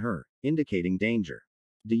sharpened on her, indicating danger.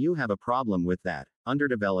 Do you have a problem with that,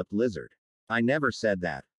 underdeveloped lizard? I never said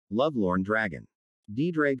that, lovelorn dragon.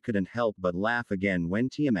 Ddraig couldn't help but laugh again when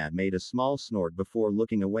Tiamat made a small snort before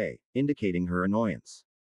looking away, indicating her annoyance.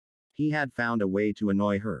 He had found a way to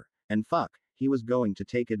annoy her, and fuck, he was going to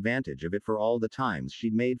take advantage of it for all the times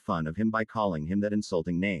she'd made fun of him by calling him that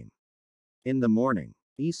insulting name. In the morning,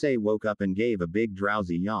 Issei woke up and gave a big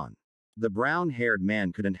drowsy yawn. The brown-haired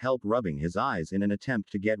man couldn't help rubbing his eyes in an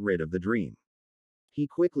attempt to get rid of the dream. He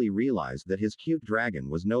quickly realized that his cute dragon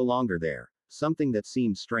was no longer there, something that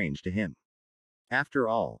seemed strange to him. After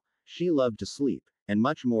all, she loved to sleep, and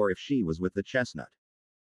much more if she was with the chestnut.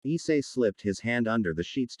 Issei slipped his hand under the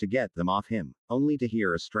sheets to get them off him, only to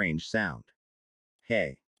hear a strange sound.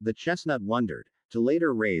 Hey! The chestnut wondered, to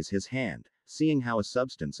later raise his hand, seeing how a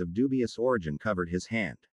substance of dubious origin covered his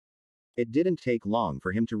hand. It didn't take long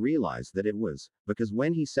for him to realize that it was, because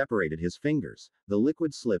when he separated his fingers, the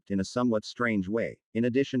liquid slipped in a somewhat strange way, in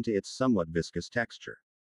addition to its somewhat viscous texture.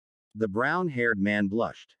 The brown-haired man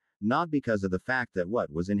blushed, not because of the fact that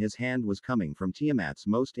what was in his hand was coming from Tiamat's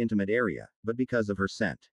most intimate area, but because of her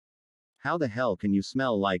scent. How the hell can you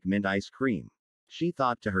smell like mint ice cream? She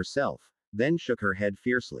thought to herself, then shook her head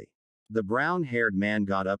fiercely. The brown-haired man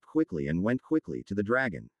got up quickly and went quickly to the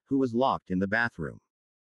dragon, who was locked in the bathroom.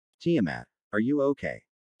 Tiamat, are you okay?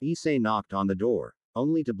 Issei knocked on the door,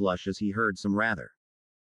 only to blush as he heard some rather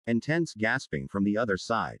intense gasping from the other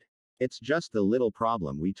side. It's just the little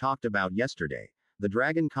problem we talked about yesterday, the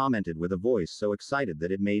dragon commented with a voice so excited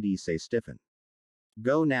that it made Issei stiffen.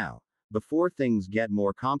 Go now, before things get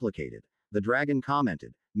more complicated, the dragon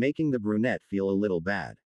commented, making the brunette feel a little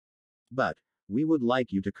bad. But, we would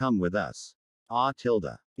like you to come with us. Ah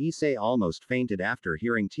tilde. Issei almost fainted after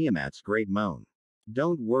hearing Tiamat's great moan.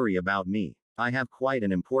 Don't worry about me. I have quite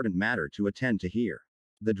an important matter to attend to here.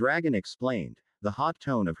 The dragon explained, the hot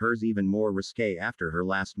tone of hers even more risque after her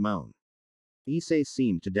last moan. Issei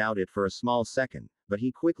seemed to doubt it for a small second, but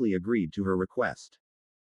he quickly agreed to her request.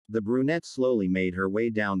 The brunette slowly made her way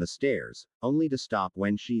down the stairs, only to stop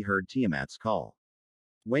when she heard Tiamat's call.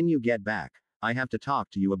 When you get back, I have to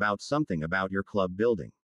talk to you about something about your club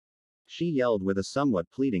building. She yelled with a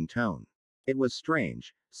somewhat pleading tone. It was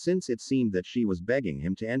strange, since it seemed that she was begging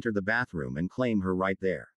him to enter the bathroom and claim her right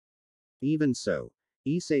there. Even so,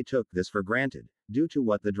 Issei took this for granted, due to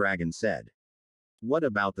what the dragon said. What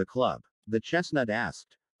about the club? The chestnut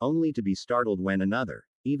asked, only to be startled when another,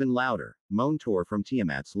 even louder, moan tore from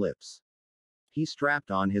Tiamat's lips. He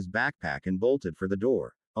strapped on his backpack and bolted for the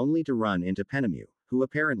door, only to run into Penemu, who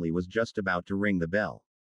apparently was just about to ring the bell.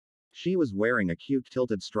 She was wearing a cute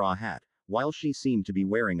tilted straw hat, while she seemed to be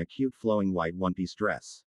wearing a cute flowing white one-piece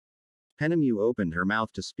dress. Penemu opened her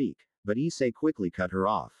mouth to speak, but Issei quickly cut her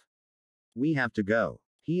off. We have to go,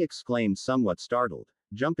 he exclaimed somewhat startled,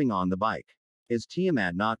 jumping on the bike. Is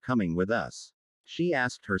Tiamat not coming with us? She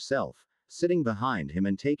asked herself, sitting behind him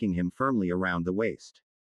and taking him firmly around the waist.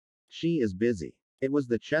 She is busy. It was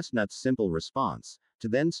the chestnut's simple response, to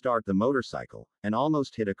then start the motorcycle, and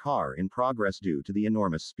almost hit a car in progress due to the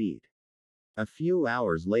enormous speed. A few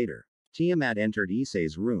hours later, Tiamat entered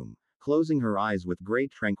Issei's room, closing her eyes with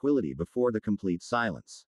great tranquility before the complete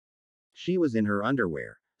silence. She was in her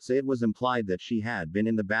underwear, so it was implied that she had been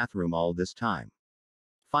in the bathroom all this time.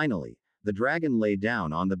 Finally, the dragon lay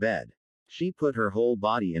down on the bed. She put her whole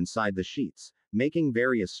body inside the sheets, making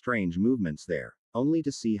various strange movements there, only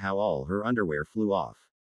to see how all her underwear flew off.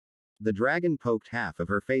 The dragon poked half of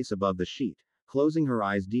her face above the sheet, closing her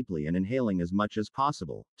eyes deeply and inhaling as much as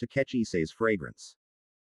possible, to catch Issei's fragrance.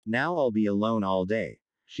 Now I'll be alone all day,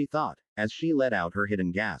 she thought, as she let out her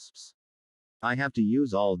hidden gasps. I have to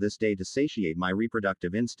use all this day to satiate my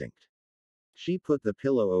reproductive instinct. She put the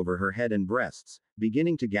pillow over her head and breasts,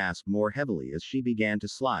 beginning to gasp more heavily as she began to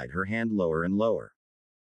slide her hand lower and lower.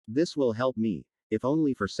 This will help me, if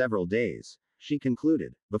only for several days, she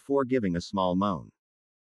concluded, before giving a small moan.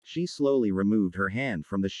 She slowly removed her hand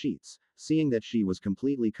from the sheets, seeing that she was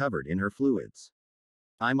completely covered in her fluids.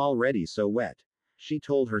 I'm already so wet, she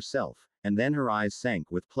told herself, and then her eyes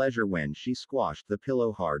sank with pleasure when she squashed the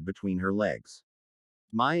pillow hard between her legs.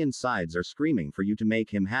 My insides are screaming for you to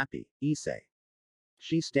make him happy, Issei.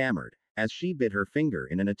 She stammered, as she bit her finger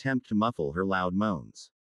in an attempt to muffle her loud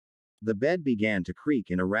moans. The bed began to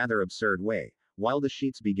creak in a rather absurd way, while the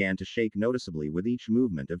sheets began to shake noticeably with each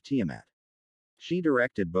movement of Tiamat. She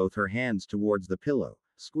directed both her hands towards the pillow,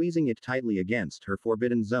 squeezing it tightly against her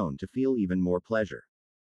forbidden zone to feel even more pleasure.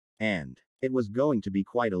 And it was going to be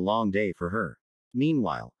quite a long day for her.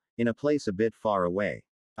 Meanwhile, in a place a bit far away.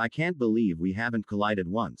 I can't believe we haven't collided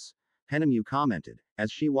once, Penemu commented,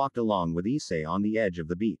 as she walked along with Issei on the edge of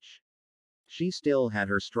the beach. She still had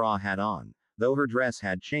her straw hat on, though her dress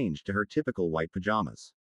had changed to her typical white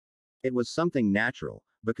pajamas. It was something natural,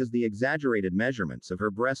 because the exaggerated measurements of her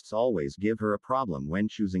breasts always give her a problem when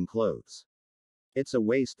choosing clothes. It's a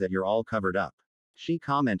waste that you're all covered up, she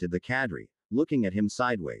commented the cadre, looking at him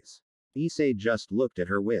sideways. Issei just looked at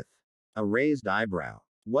her with a raised eyebrow.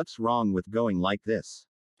 What's wrong with going like this?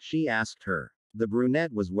 She asked her. The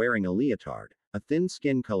brunette was wearing a leotard, a thin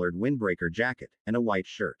skin-colored windbreaker jacket, and a white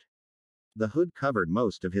shirt. The hood covered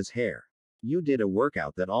most of his hair. You did a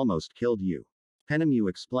workout that almost killed you, Penemu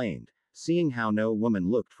explained, seeing how no woman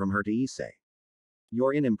looked from her to Issei.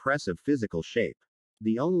 You're in impressive physical shape.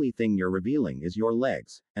 The only thing you're revealing is your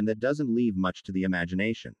legs, and that doesn't leave much to the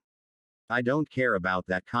imagination. I don't care about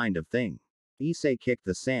that kind of thing. Issei kicked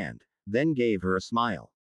the sand, then gave her a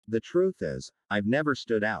smile. The truth is, I've never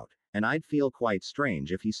stood out, and I'd feel quite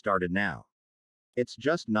strange if he started now. It's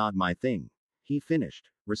just not my thing, he finished,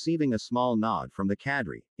 receiving a small nod from the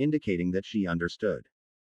cadre, indicating that she understood.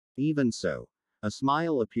 Even so, a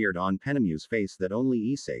smile appeared on Penemu's face that only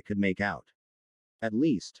Issei could make out. At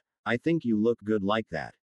least, I think you look good like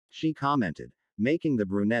that, she commented, making the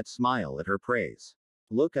brunette smile at her praise.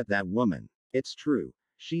 Look at that woman. It's true,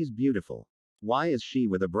 she's beautiful. Why is she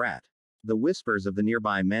with a brat? The whispers of the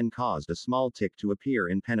nearby men caused a small tick to appear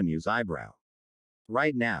in Penemu's eyebrow.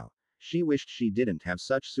 Right now, she wished she didn't have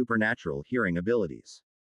such supernatural hearing abilities.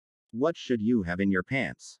 What should you have in your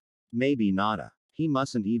pants? Maybe nada. He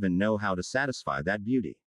mustn't even know how to satisfy that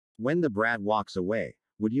beauty. When the brat walks away,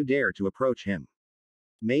 would you dare to approach him?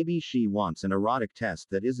 Maybe she wants an erotic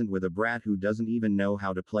test that isn't with a brat who doesn't even know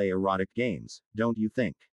how to play erotic games, don't you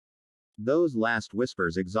think? Those last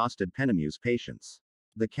whispers exhausted Penemu's patience.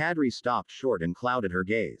 The cadre stopped short and clouded her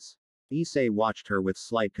gaze. Issei watched her with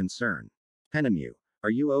slight concern. Penemu, are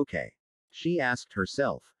you okay? She asked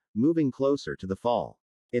herself, moving closer to the fall.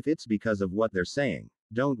 If it's because of what they're saying,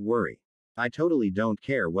 don't worry. I totally don't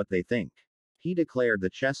care what they think, he declared the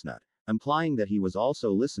chestnut, implying that he was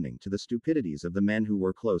also listening to the stupidities of the men who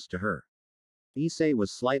were close to her. Issei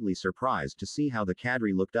was slightly surprised to see how the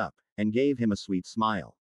cadre looked up, and gave him a sweet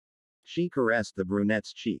smile. She caressed the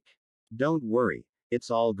brunette's cheek. Don't worry, it's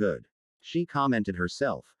all good, she commented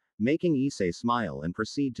herself, making Issei smile and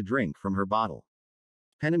proceed to drink from her bottle.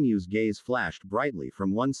 Penemu's gaze flashed brightly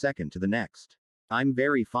from one second to the next. I'm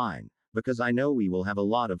very fine, because I know we will have a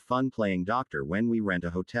lot of fun playing doctor when we rent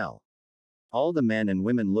a hotel. All the men and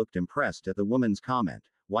women looked impressed at the woman's comment,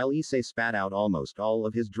 while Issei spat out almost all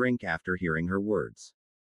of his drink after hearing her words.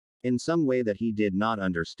 In some way that he did not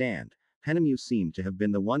understand, Penemu seemed to have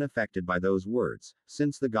been the one affected by those words,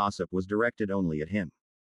 since the gossip was directed only at him.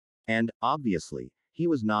 And, obviously, he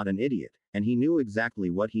was not an idiot, and he knew exactly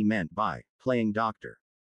what he meant by playing doctor.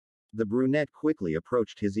 The brunette quickly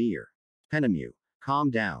approached his ear. Penemu,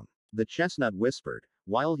 calm down, the chestnut whispered,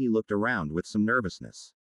 while he looked around with some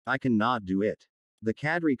nervousness. I cannot do it, the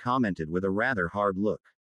cadre commented with a rather hard look.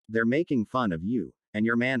 They're making fun of you, and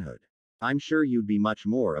your manhood. I'm sure you'd be much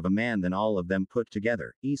more of a man than all of them put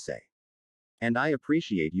together, Issei. And I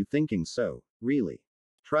appreciate you thinking so, really.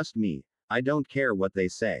 Trust me, I don't care what they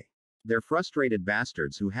say. They're frustrated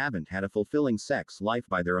bastards who haven't had a fulfilling sex life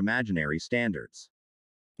by their imaginary standards.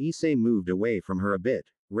 Issei moved away from her a bit,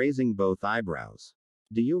 raising both eyebrows.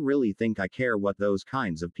 Do you really think I care what those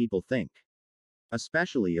kinds of people think?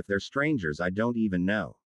 Especially if they're strangers I don't even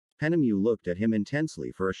know. Penemu looked at him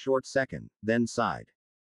intensely for a short second, then sighed.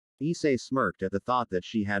 Issei smirked at the thought that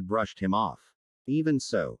she had brushed him off. Even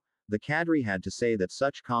so, the cadre had to say that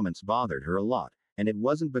such comments bothered her a lot, and it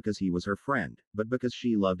wasn't because he was her friend, but because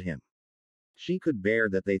she loved him. She could bear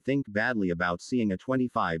that they think badly about seeing a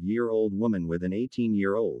 25-year-old woman with an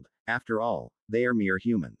 18-year-old, after all, they are mere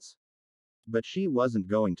humans. But she wasn't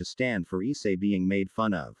going to stand for Issei being made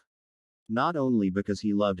fun of. Not only because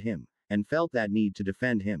he loved him, and felt that need to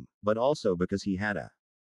defend him, but also because he had a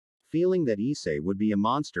feeling that Issei would be a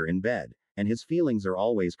monster in bed, and his feelings are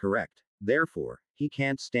always correct, therefore, he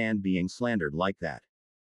can't stand being slandered like that.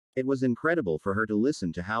 It was incredible for her to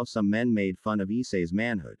listen to how some men made fun of Issei's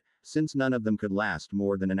manhood, since none of them could last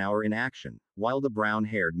more than an hour in action, while the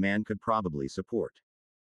brown-haired man could probably support.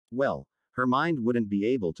 Well, her mind wouldn't be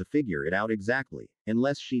able to figure it out exactly,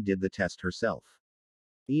 unless she did the test herself.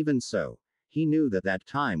 Even so, he knew that that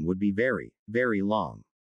time would be very, very long.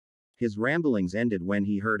 His ramblings ended when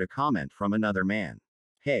he heard a comment from another man.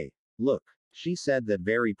 Hey, look, she said that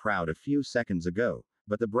very proud a few seconds ago,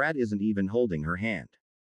 but the brat isn't even holding her hand.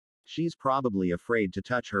 She's probably afraid to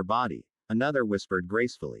touch her body, another whispered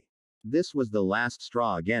gracefully. This was the last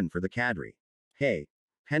straw again for the cadre. Hey,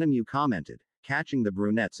 Penemu commented, catching the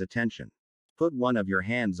brunette's attention. Put one of your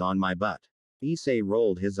hands on my butt. Issei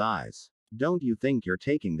rolled his eyes. Don't you think you're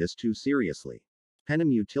taking this too seriously?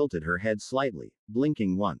 Penemu tilted her head slightly,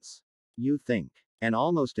 blinking once. You think? An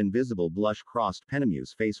almost invisible blush crossed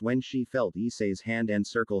Penemu's face when she felt Issei's hand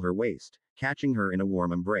encircle her waist, catching her in a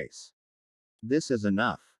warm embrace. This is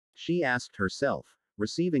enough, she asked herself,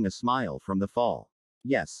 receiving a smile from the fall.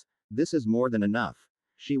 Yes, this is more than enough,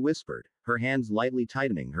 she whispered, her hands lightly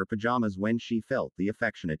tightening her pajamas when she felt the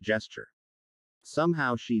affectionate gesture.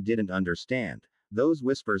 Somehow she didn't understand. Those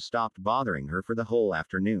whispers stopped bothering her for the whole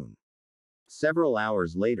afternoon. Several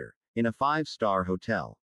hours later, in a 5-star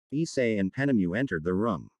hotel, Issei and Penemu entered the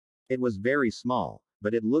room. It was very small,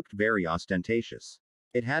 but it looked very ostentatious.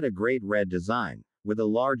 It had a great red design, with a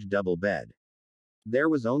large double bed. There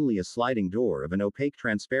was only a sliding door of an opaque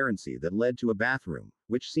transparency that led to a bathroom,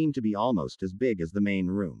 which seemed to be almost as big as the main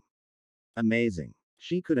room. Amazing.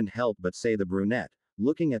 She couldn't help but say the brunette,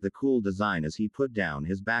 looking at the cool design as he put down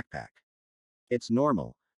his backpack. It's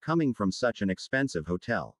normal, coming from such an expensive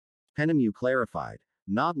hotel. Penemu clarified,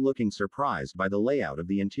 not looking surprised by the layout of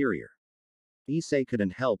the interior. Issei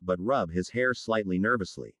couldn't help but rub his hair slightly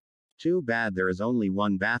nervously. Too bad there is only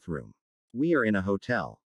one bathroom. We are in a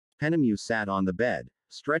hotel. Penemu sat on the bed,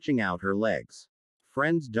 stretching out her legs.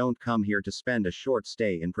 Friends don't come here to spend a short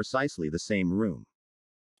stay in precisely the same room.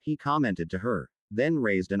 He commented to her, then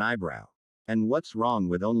raised an eyebrow. And what's wrong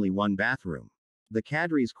with only one bathroom? The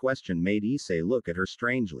cadre's question made Issei look at her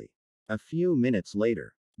strangely. A few minutes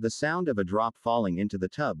later, the sound of a drop falling into the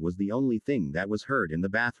tub was the only thing that was heard in the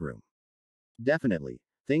bathroom. Definitely,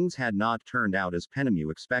 things had not turned out as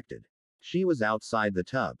Penemu expected. She was outside the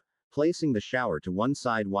tub, placing the shower to one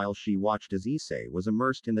side while she watched as Issei was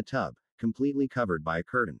immersed in the tub, completely covered by a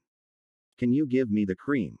curtain. Can you give me the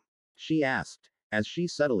cream? She asked, as she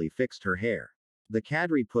subtly fixed her hair. The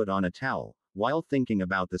cadre put on a towel, while thinking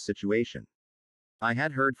about the situation. I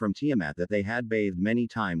had heard from Tiamat that they had bathed many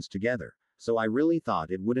times together, so I really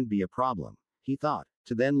thought it wouldn't be a problem, he thought,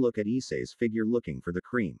 to then look at Issei's figure looking for the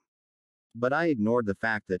cream. But I ignored the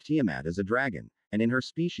fact that Tiamat is a dragon, and in her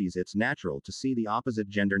species it's natural to see the opposite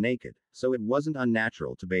gender naked, so it wasn't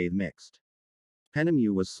unnatural to bathe mixed.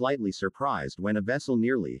 Penemu was slightly surprised when a vessel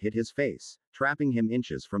nearly hit his face, trapping him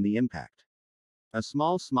inches from the impact. A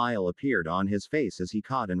small smile appeared on his face as he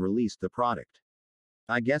caught and released the product.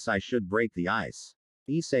 I guess I should break the ice.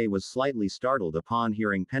 Issei was slightly startled upon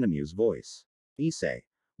hearing Penemu's voice. Issei,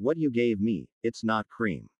 what you gave me, it's not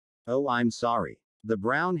cream. Oh, I'm sorry. The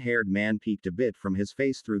brown-haired man peeked a bit from his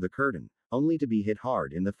face through the curtain, only to be hit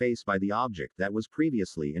hard in the face by the object that was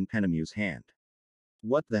previously in Penemu's hand.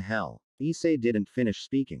 What the hell? Issei didn't finish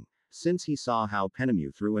speaking, since he saw how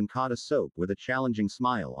Penemu threw and caught a soap with a challenging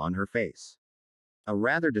smile on her face. A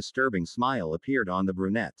rather disturbing smile appeared on the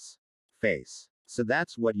brunette's face. So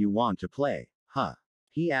that's what you want to play, huh?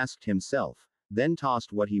 He asked himself, then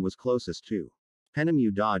tossed what he was closest to.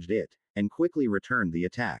 Penemu dodged it, and quickly returned the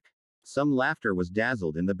attack. Some laughter was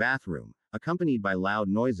dazzled in the bathroom, accompanied by loud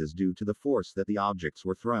noises due to the force that the objects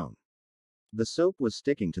were thrown. The soap was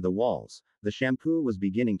sticking to the walls, the shampoo was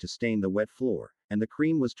beginning to stain the wet floor, and the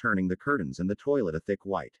cream was turning the curtains and the toilet a thick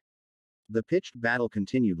white. The pitched battle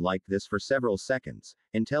continued like this for several seconds,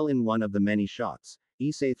 until in one of the many shots,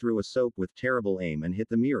 Issei threw a soap with terrible aim and hit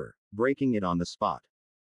the mirror, breaking it on the spot.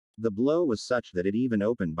 The blow was such that it even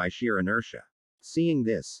opened by sheer inertia. Seeing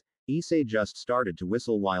this, Issei just started to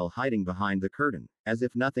whistle while hiding behind the curtain, as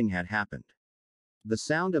if nothing had happened. The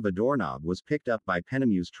sound of a doorknob was picked up by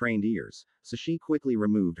Penemu's trained ears, so she quickly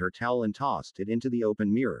removed her towel and tossed it into the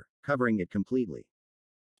open mirror, covering it completely.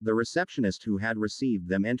 The receptionist who had received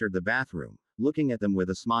them entered the bathroom, looking at them with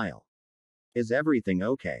a smile. Is everything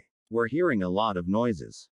okay? We're hearing a lot of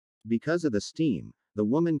noises. Because of the steam, the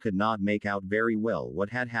woman could not make out very well what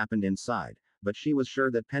had happened inside, but she was sure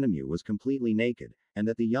that Penemu was completely naked, and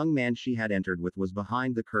that the young man she had entered with was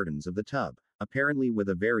behind the curtains of the tub, apparently with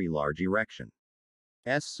a very large erection.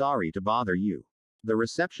 Sorry to bother you. The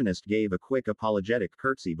receptionist gave a quick apologetic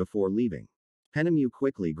curtsy before leaving. Penemu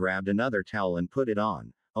quickly grabbed another towel and put it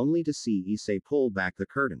on, only to see Issei pull back the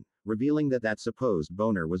curtain, revealing that that supposed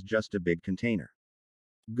boner was just a big container.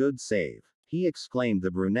 Good save, he exclaimed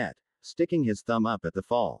the brunette, sticking his thumb up at the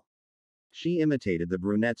fall. She imitated the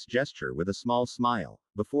brunette's gesture with a small smile,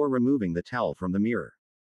 before removing the towel from the mirror.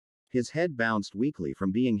 His head bounced weakly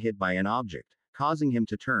from being hit by an object, causing him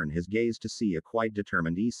to turn his gaze to see a quite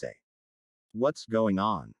determined Issei. What's going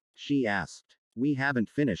on? She asked. We haven't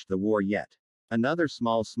finished the war yet. Another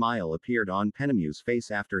small smile appeared on Penemu's face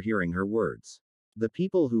after hearing her words. The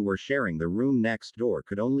people who were sharing the room next door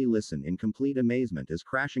could only listen in complete amazement as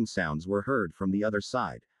crashing sounds were heard from the other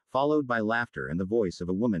side, followed by laughter and the voice of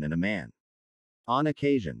a woman and a man. On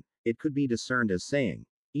occasion, it could be discerned as saying,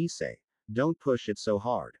 Issei, don't push it so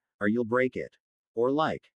hard, or you'll break it. Or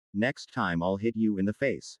like, next time I'll hit you in the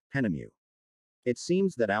face, Penemu. It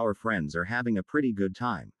seems that our friends are having a pretty good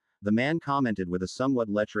time, the man commented with a somewhat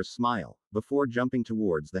lecherous smile, before jumping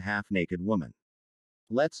towards the half-naked woman.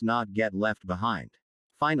 Let's not get left behind.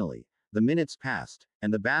 Finally, the minutes passed,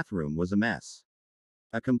 and the bathroom was a mess.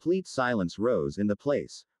 A complete silence rose in the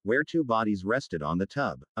place, where two bodies rested on the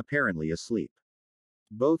tub, apparently asleep.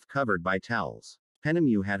 Both covered by towels.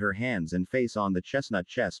 Penemu had her hands and face on the chestnut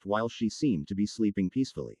chest while she seemed to be sleeping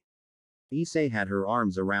peacefully. Issei had her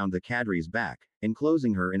arms around the cadre's back,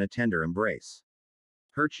 enclosing her in a tender embrace.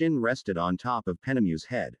 Her chin rested on top of Penemu's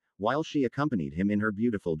head, while she accompanied him in her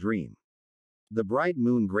beautiful dream. The bright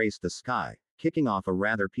moon graced the sky, kicking off a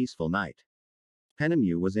rather peaceful night.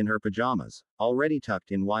 Penemu was in her pajamas, already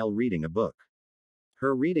tucked in while reading a book.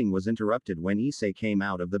 Her reading was interrupted when Issei came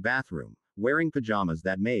out of the bathroom, wearing pajamas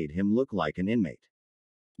that made him look like an inmate.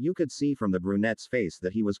 You could see from the brunette's face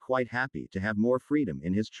that he was quite happy to have more freedom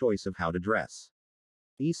in his choice of how to dress.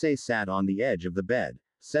 Issei sat on the edge of the bed,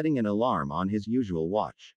 setting an alarm on his usual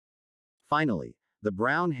watch. Finally, the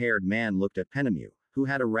brown-haired man looked at Penemu, who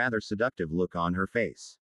had a rather seductive look on her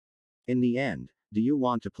face. In the end, do you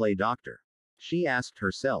want to play doctor? She asked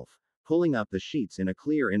herself, pulling up the sheets in a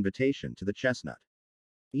clear invitation to the chestnut.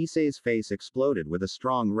 Issei's face exploded with a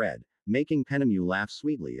strong red, making Penemu laugh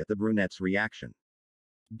sweetly at the brunette's reaction.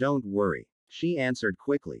 Don't worry, she answered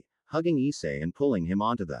quickly, hugging Issei and pulling him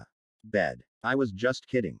onto the bed. I was just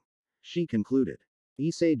kidding, she concluded.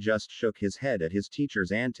 Issei just shook his head at his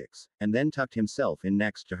teacher's antics, and then tucked himself in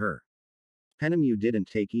next to her. Penemu didn't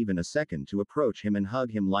take even a second to approach him and hug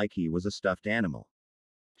him like he was a stuffed animal.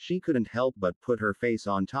 She couldn't help but put her face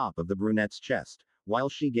on top of the brunette's chest, while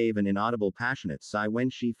she gave an inaudible passionate sigh when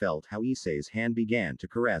she felt how Issei's hand began to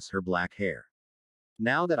caress her black hair.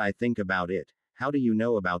 Now that I think about it, how do you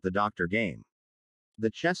know about the doctor game? The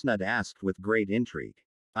chestnut asked with great intrigue.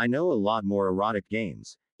 I know a lot more erotic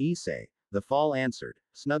games, Issei, the fall answered,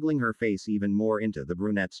 snuggling her face even more into the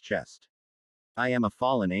brunette's chest. I am a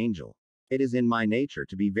fallen angel. It is in my nature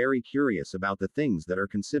to be very curious about the things that are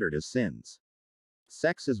considered as sins.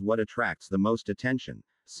 Sex is what attracts the most attention,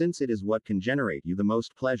 since it is what can generate you the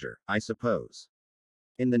most pleasure, I suppose.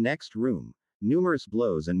 In the next room, numerous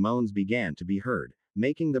blows and moans began to be heard,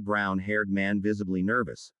 making the brown-haired man visibly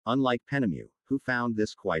nervous, unlike Penemu, who found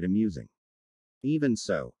this quite amusing. Even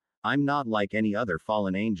so, I'm not like any other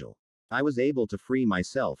fallen angel. I was able to free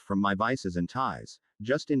myself from my vices and ties,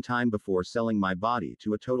 just in time before selling my body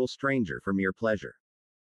to a total stranger for mere pleasure.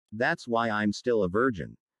 That's why I'm still a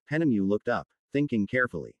virgin. Penemu looked up, thinking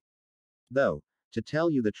carefully. Though, to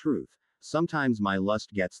tell you the truth, sometimes my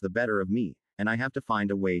lust gets the better of me, and I have to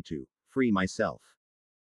find a way to free myself.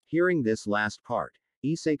 Hearing this last part,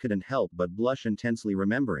 Issei couldn't help but blush intensely,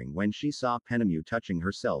 remembering when she saw Penemu touching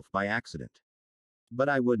herself by accident. But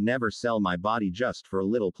I would never sell my body just for a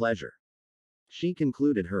little pleasure, she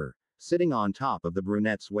concluded, her sitting on top of the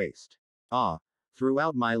brunette's waist.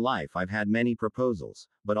 Throughout my life I've had many proposals,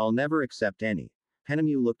 but I'll never accept any.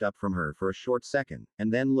 Penemu looked up from her for a short second,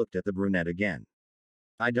 and then looked at the brunette again.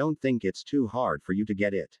 I don't think it's too hard for you to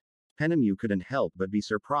get it. Penemu couldn't help but be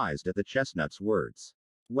surprised at the chestnut's words.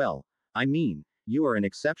 Well, I mean, you are an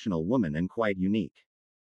exceptional woman and quite unique.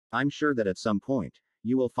 I'm sure that at some point,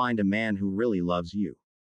 you will find a man who really loves you.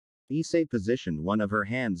 Issei positioned one of her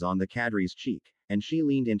hands on the cadre's cheek, and she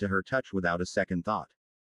leaned into her touch without a second thought.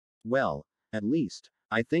 Well, at least,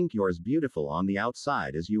 I think you're as beautiful on the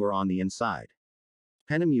outside as you are on the inside.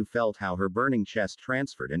 Penemu felt how her burning chest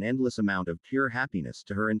transferred an endless amount of pure happiness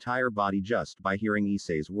to her entire body just by hearing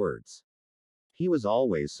Issei's words. He was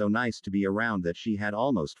always so nice to be around that she had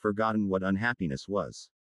almost forgotten what unhappiness was.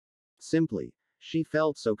 Simply, she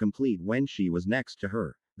felt so complete when she was next to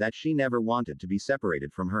her, that she never wanted to be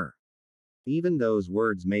separated from her. Even those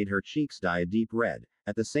words made her cheeks dye a deep red,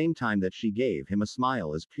 at the same time that she gave him a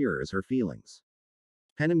smile as pure as her feelings.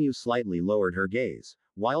 Penemu slightly lowered her gaze,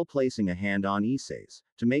 while placing a hand on Issei's,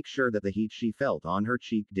 to make sure that the heat she felt on her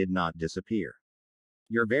cheek did not disappear.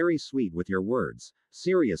 You're very sweet with your words,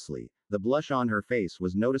 seriously. The blush on her face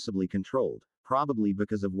was noticeably controlled, probably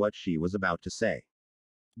because of what she was about to say.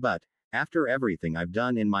 But, after everything I've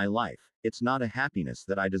done in my life, it's not a happiness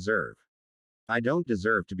that I deserve. I don't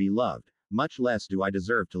deserve to be loved, much less do I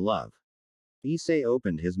deserve to love. Issei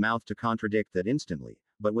opened his mouth to contradict that instantly,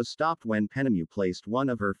 but was stopped when Penemu placed one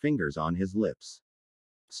of her fingers on his lips.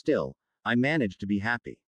 Still, I managed to be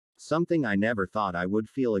happy. Something I never thought I would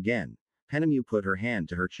feel again. Penemu put her hand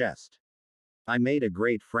to her chest. I made a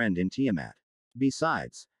great friend in Tiamat.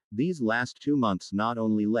 Besides, these last 2 months not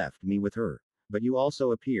only left me with her, but you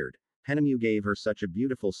also appeared. Penemu gave her such a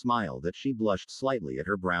beautiful smile that she blushed slightly at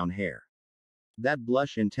her brown hair. That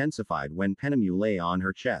blush intensified when Penemu lay on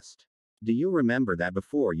her chest. Do you remember that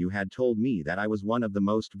before you had told me that I was one of the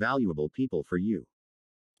most valuable people for you?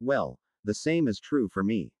 Well, the same is true for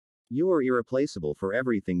me. You are irreplaceable for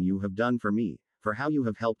everything you have done for me, for how you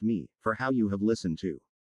have helped me, for how you have listened to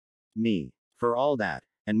me, for all that,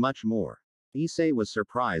 and much more. Issei was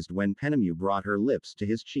surprised when Penemu brought her lips to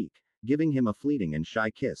his cheek, giving him a fleeting and shy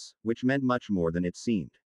kiss, which meant much more than it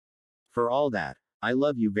seemed. For all that, I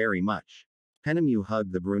love you very much. Penemu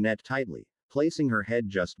hugged the brunette tightly, placing her head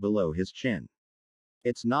just below his chin.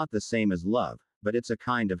 It's not the same as love, but it's a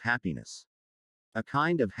kind of happiness. A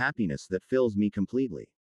kind of happiness that fills me completely.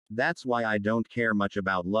 That's why I don't care much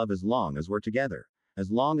about love as long as we're together.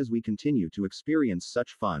 As long as we continue to experience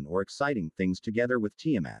such fun or exciting things together with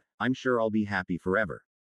Tiamat, I'm sure I'll be happy forever.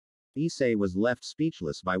 Issei was left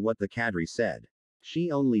speechless by what the cadre said.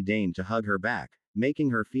 She only deigned to hug her back, making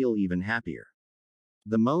her feel even happier.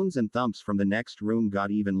 The moans and thumps from the next room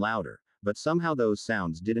got even louder, but somehow those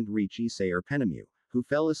sounds didn't reach Issei or Penemu, who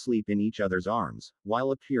fell asleep in each other's arms,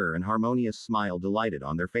 while a pure and harmonious smile delighted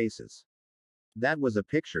on their faces. That was a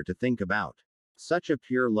picture to think about. Such a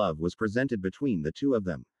pure love was presented between the two of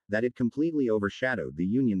them, that it completely overshadowed the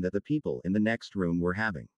union that the people in the next room were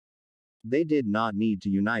having. They did not need to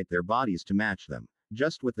unite their bodies to match them,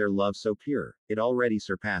 just with their love so pure, it already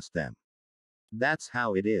surpassed them. That's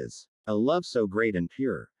how it is. A love so great and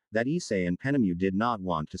pure, that Issei and Penemu did not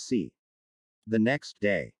want to see. The next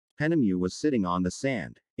day, Penemu was sitting on the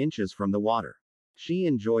sand, inches from the water. She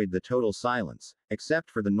enjoyed the total silence, except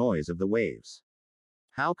for the noise of the waves.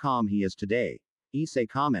 How calm he is today, Issei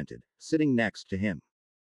commented, sitting next to him.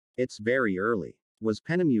 It's very early, was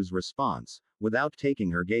Penemu's response, without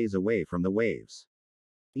taking her gaze away from the waves.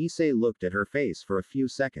 Issei looked at her face for a few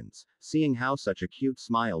seconds, seeing how such a cute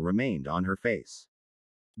smile remained on her face.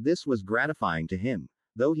 This was gratifying to him,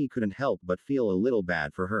 though he couldn't help but feel a little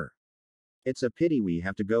bad for her. It's a pity we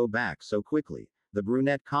have to go back so quickly, the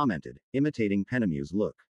brunette commented, imitating Penemu's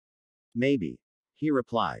look. Maybe, he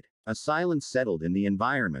replied. A silence settled in the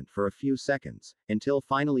environment for a few seconds, until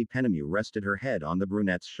finally Penemu rested her head on the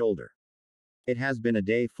brunette's shoulder. It has been a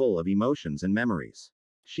day full of emotions and memories.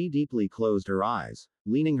 She deeply closed her eyes,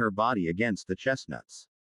 leaning her body against the chestnuts.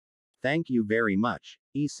 Thank you very much,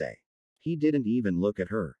 Issei. He didn't even look at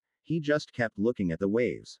her. He just kept looking at the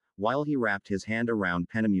waves, while he wrapped his hand around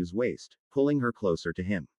Penemu's waist, pulling her closer to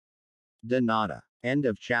him. De nada. End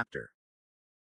of chapter.